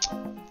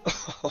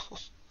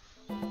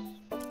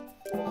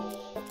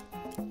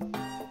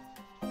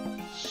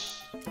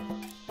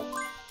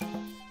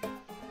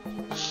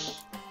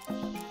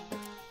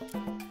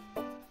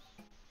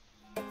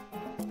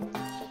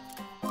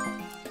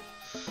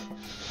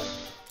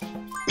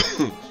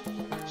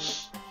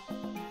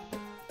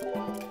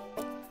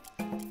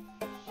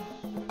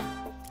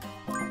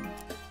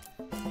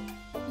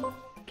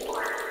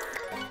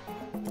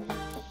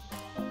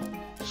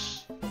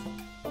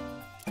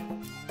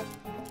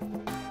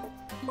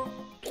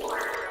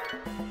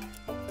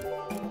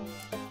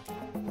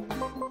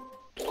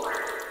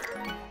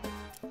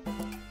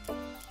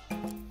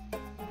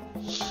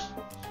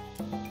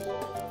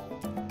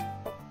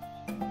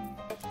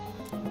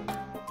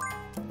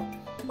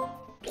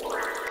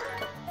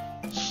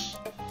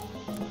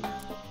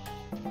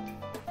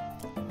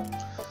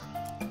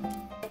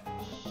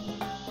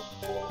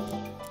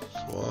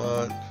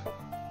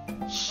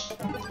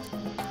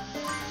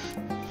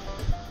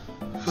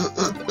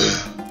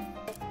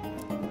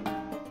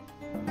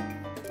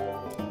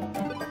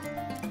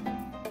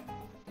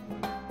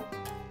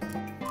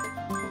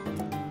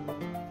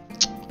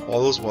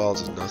 All those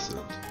wilds is nothing.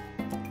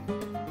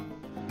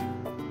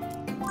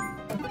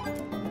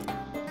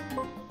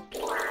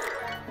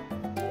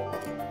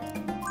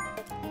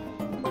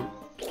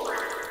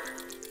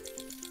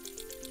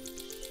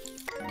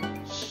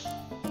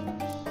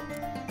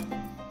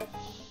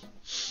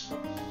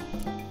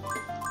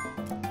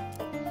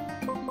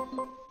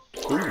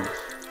 Ooh.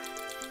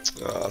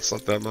 That's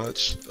not that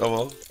much. Oh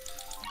well.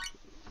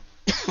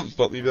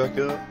 Bump me back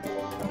up.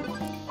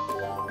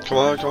 Come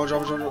on, come on,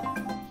 drop it, drop it.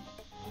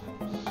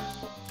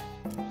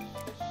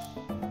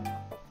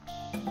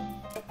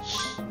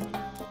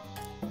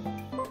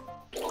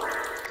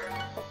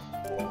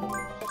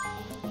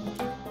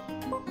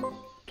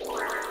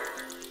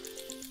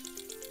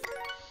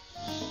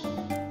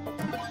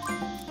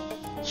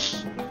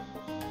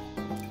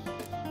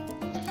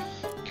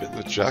 Getting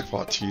the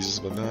jackpot teases,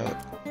 but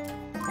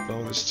not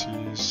bonus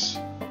tease.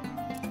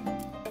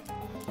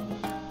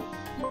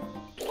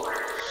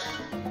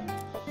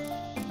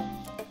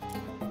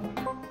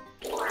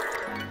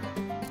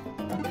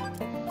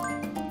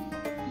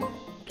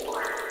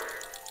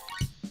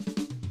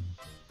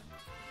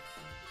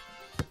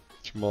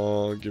 Come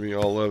on, give me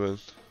all 11.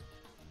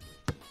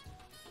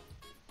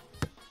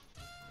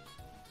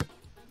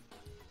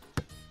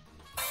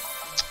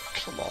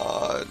 Come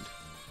on.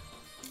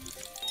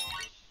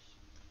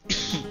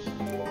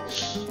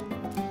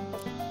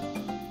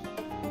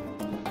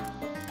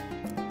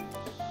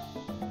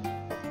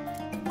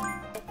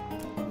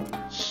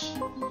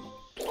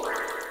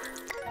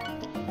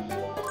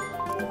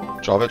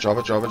 Drop it, drop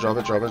it, drop it, drop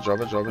it, drop it, drop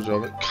it, drop it,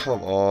 drop it.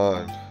 Come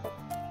on.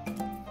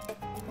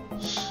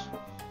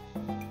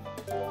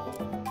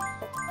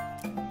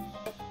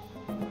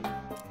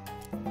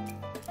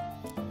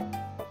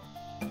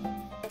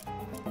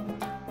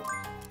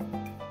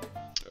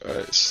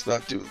 Alright, it's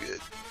not doing good.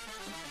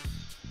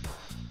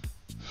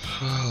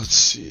 Let's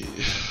see.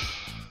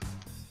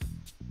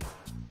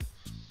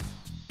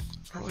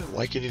 I don't really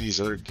like any of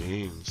these other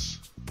games.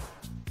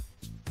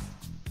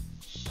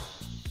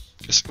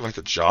 Just go back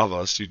to Java.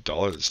 Let's do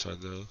dollar this time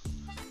though.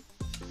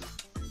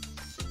 I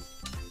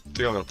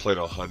think I'm gonna play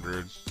to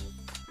 100.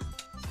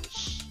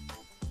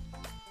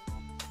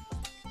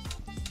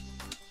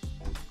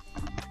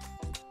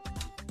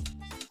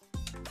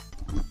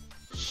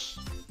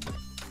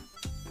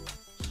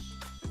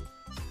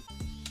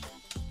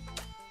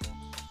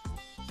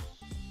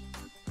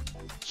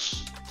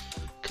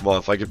 Come on,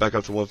 if I get back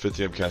up to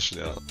 150, I'm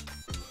cashing out.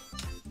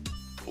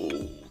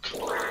 Oh,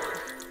 come on.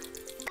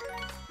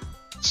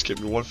 Just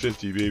get me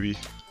 150, baby.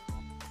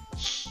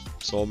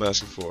 That's all I'm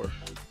asking for.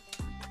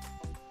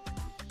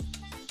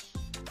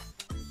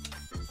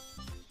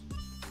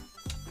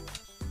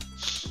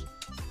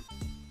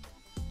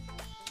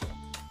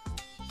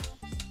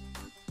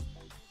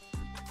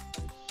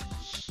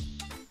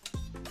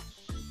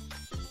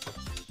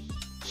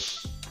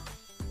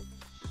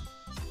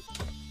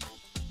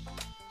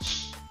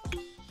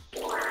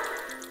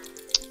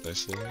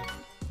 Nice line.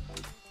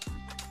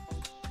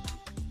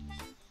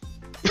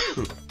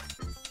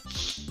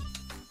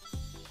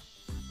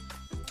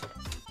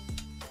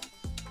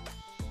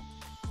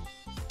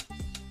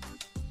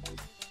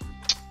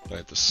 I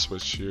have to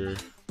switch here.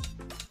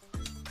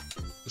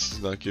 This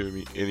is not giving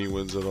me any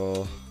wins at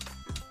all.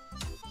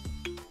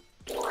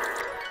 Oh,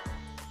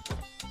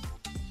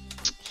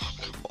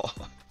 come on.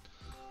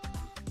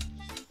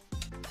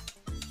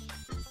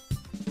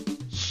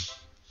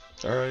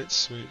 Alright,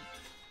 sweet.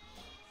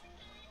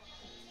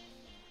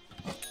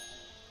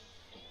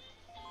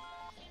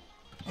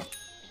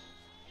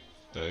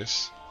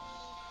 Nice.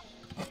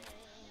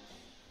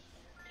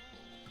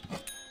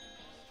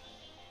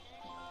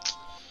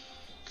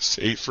 It's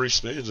 8 free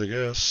spins, I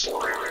guess.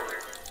 Ooh.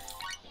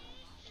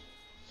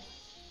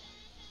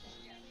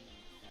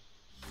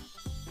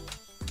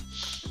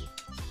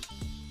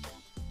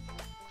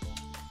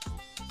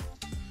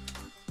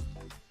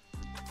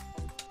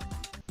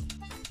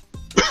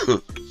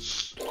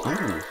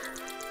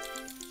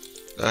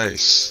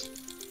 Nice.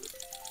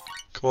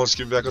 Come on, let's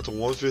get back up to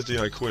 150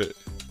 and I quit.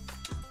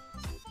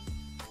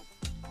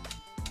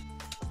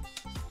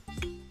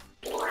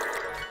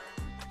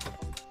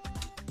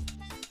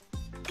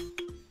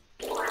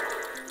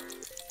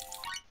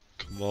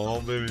 Come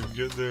on, baby, I'm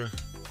getting there.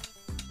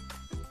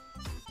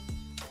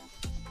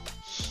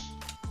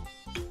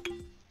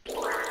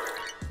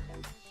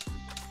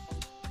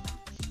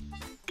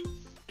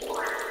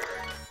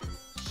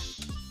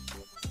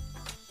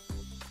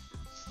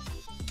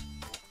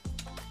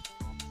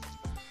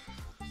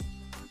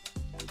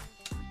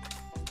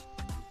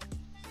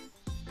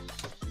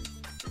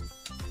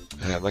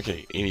 Man, I'm not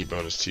getting any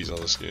bonus tees on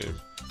this game.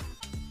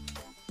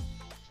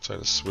 Trying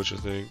to switch, I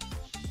think.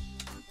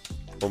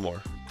 One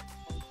more.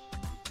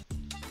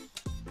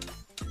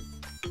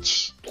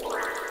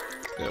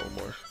 Yeah, one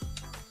more.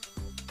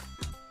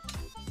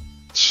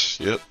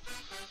 Yep.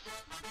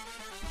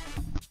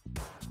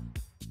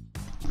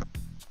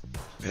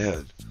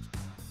 Man.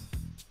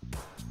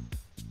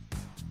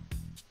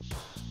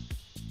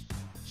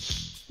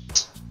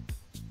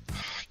 I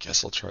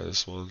guess I'll try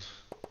this one.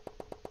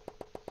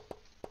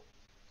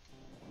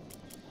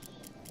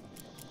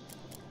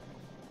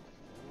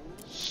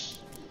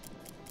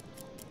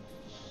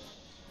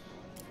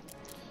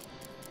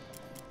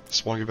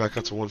 Just want to get back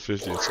up to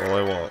 150, that's all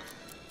I want.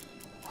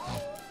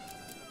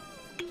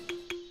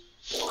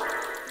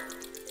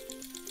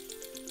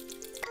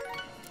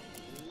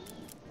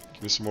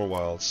 Give me some more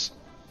wilds.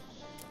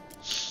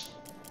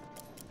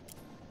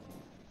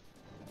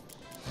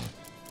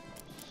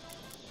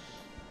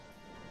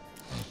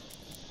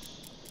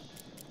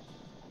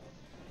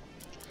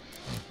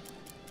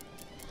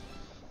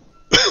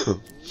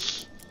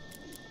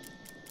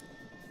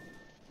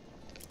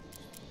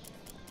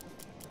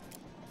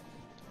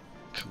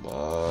 Come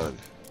on.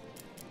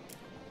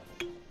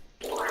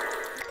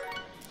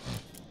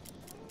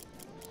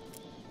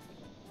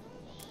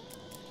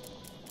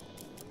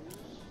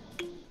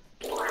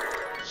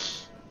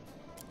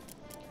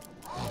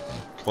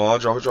 Come on,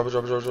 drop it, drop it,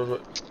 drop it, drop it,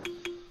 drop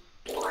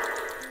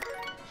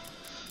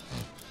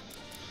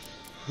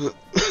it.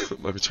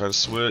 Might be trying to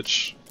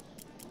switch.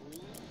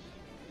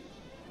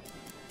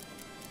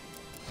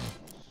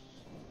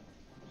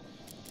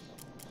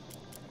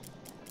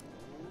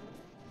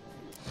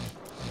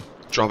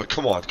 Drop it,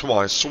 come on, come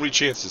on, so many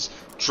chances.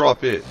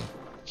 Drop it.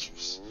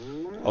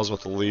 I was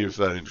about to leave if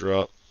that didn't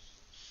drop.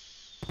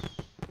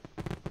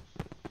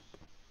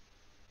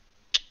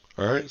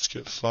 Alright, let's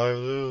get 5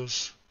 of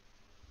those.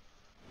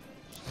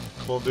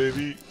 Come on,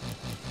 baby.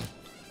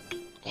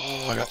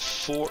 Oh, I got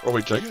 4. Oh,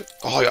 wait, did I get?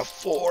 Oh, I got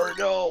 4.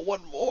 No,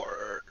 one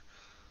more.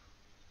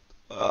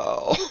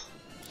 Oh.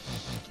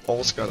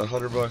 Almost got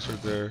 $100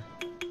 right there.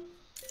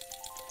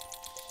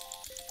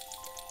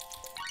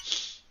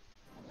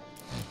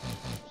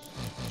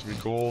 Give me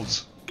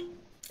golds.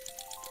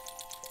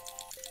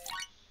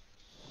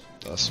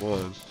 Last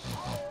one.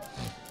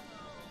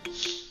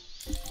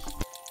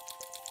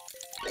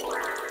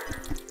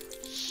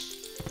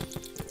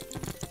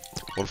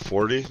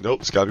 $140? Nope,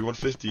 it's gotta be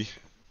 $150.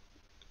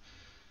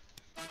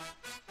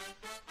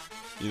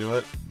 You know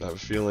what? I have a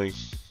feeling.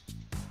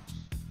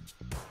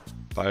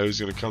 Bio's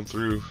gonna come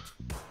through.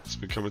 It's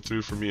been coming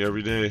through for me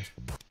every day.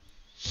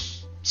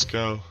 Let's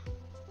go.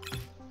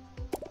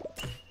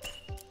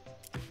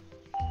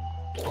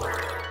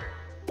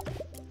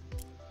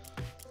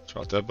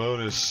 Drop that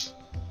bonus.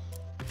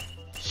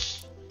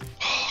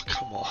 Oh,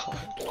 come on.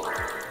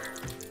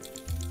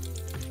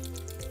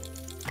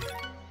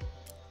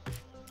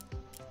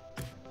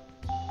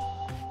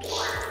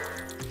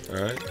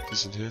 Alright,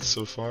 decent hits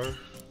so far.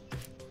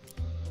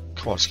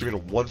 Come on, just give me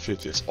the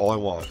 150. That's all I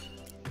want.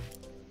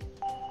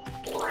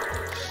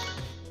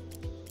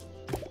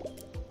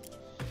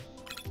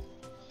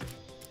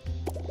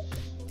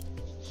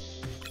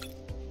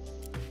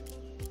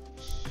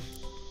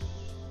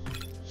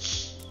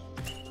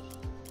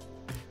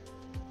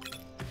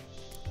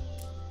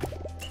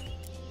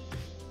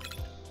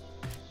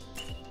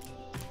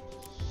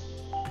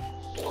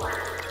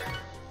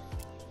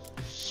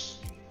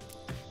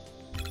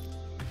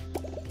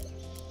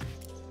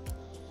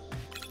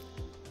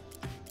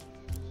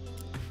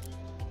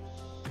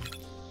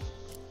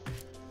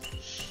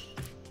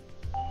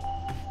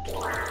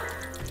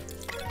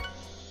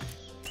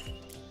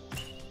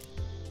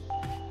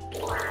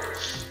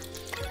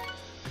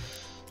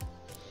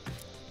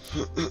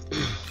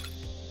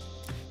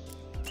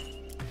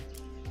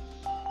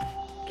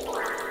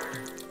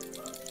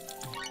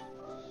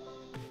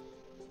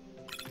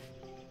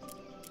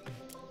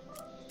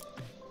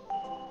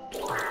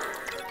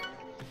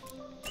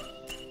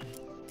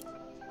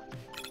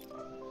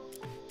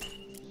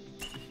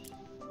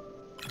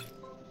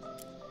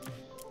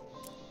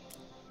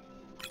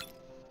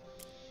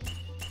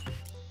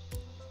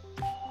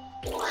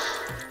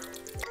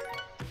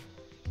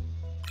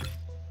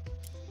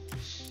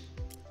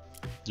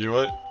 You know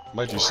what?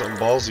 Might do something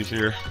ballsy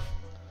here.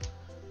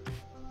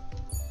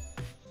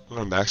 I'm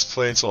gonna max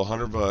play until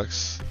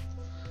 $100.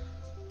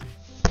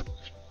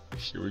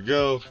 Here we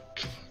go.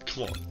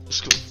 Come on,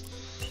 let's go.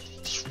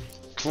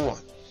 Come on.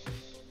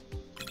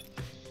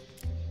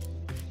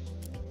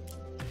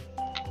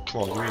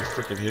 Come on, give me a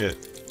freaking hit.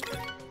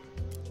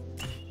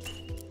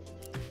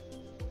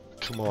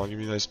 Come on, give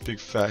me a nice big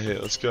fat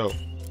hit. Let's go.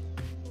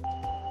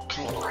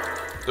 Come on.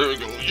 There we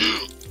go.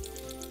 Yeah.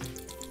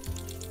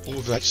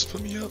 Oh, that just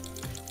put me up.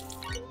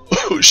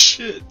 Oh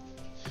shit.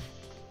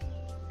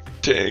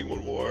 Dang,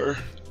 one more.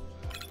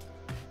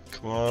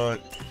 Come on.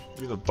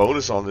 Give me the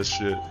bonus on this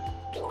shit.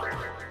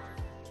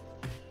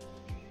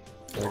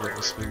 I'll get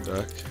the swing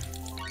back.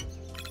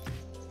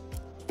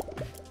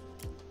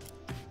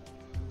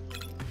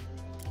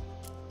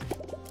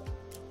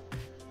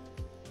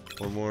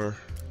 One more.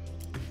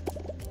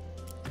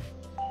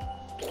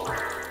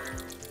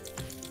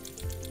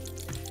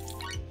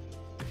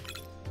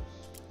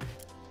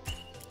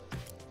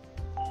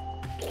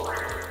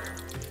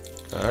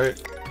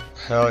 Alright.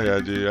 Hell yeah,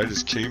 dude. I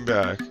just came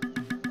back.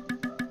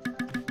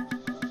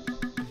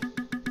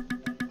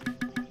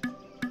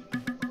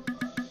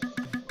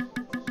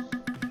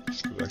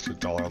 Let's go back to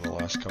 $1 on the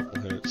last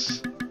couple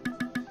hits.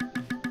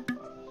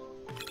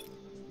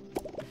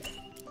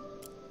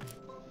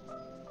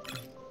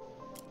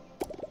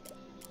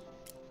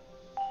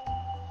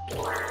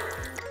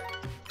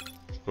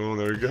 Oh,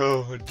 there we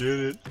go. I did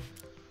it.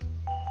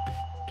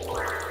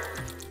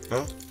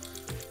 Huh?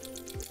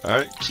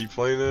 Alright, keep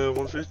playing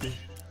 150.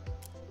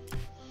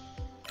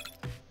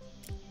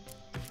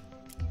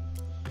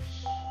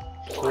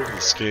 Told you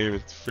this game,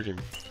 it freaking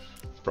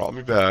brought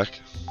me back.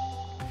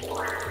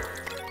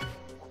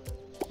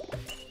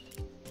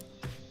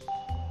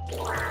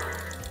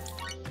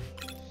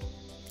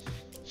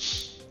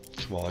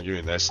 Come on, give me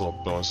a nice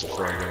little bonus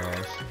before I get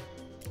off.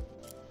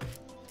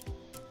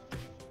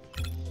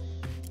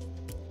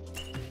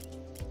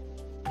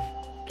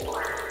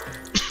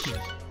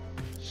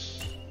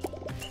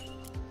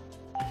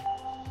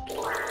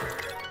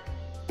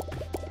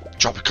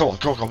 Drop it,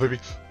 come on, baby.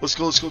 Let's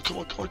go, come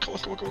on. Oh, I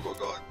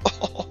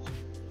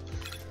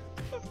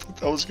thought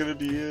that was gonna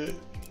be it.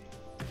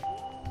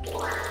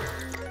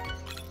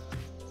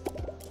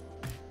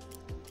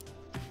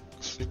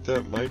 I think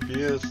that might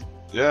be it.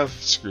 Yeah,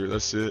 screw it,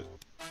 that's it.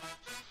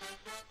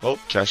 Well,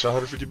 cash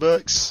out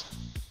 $150.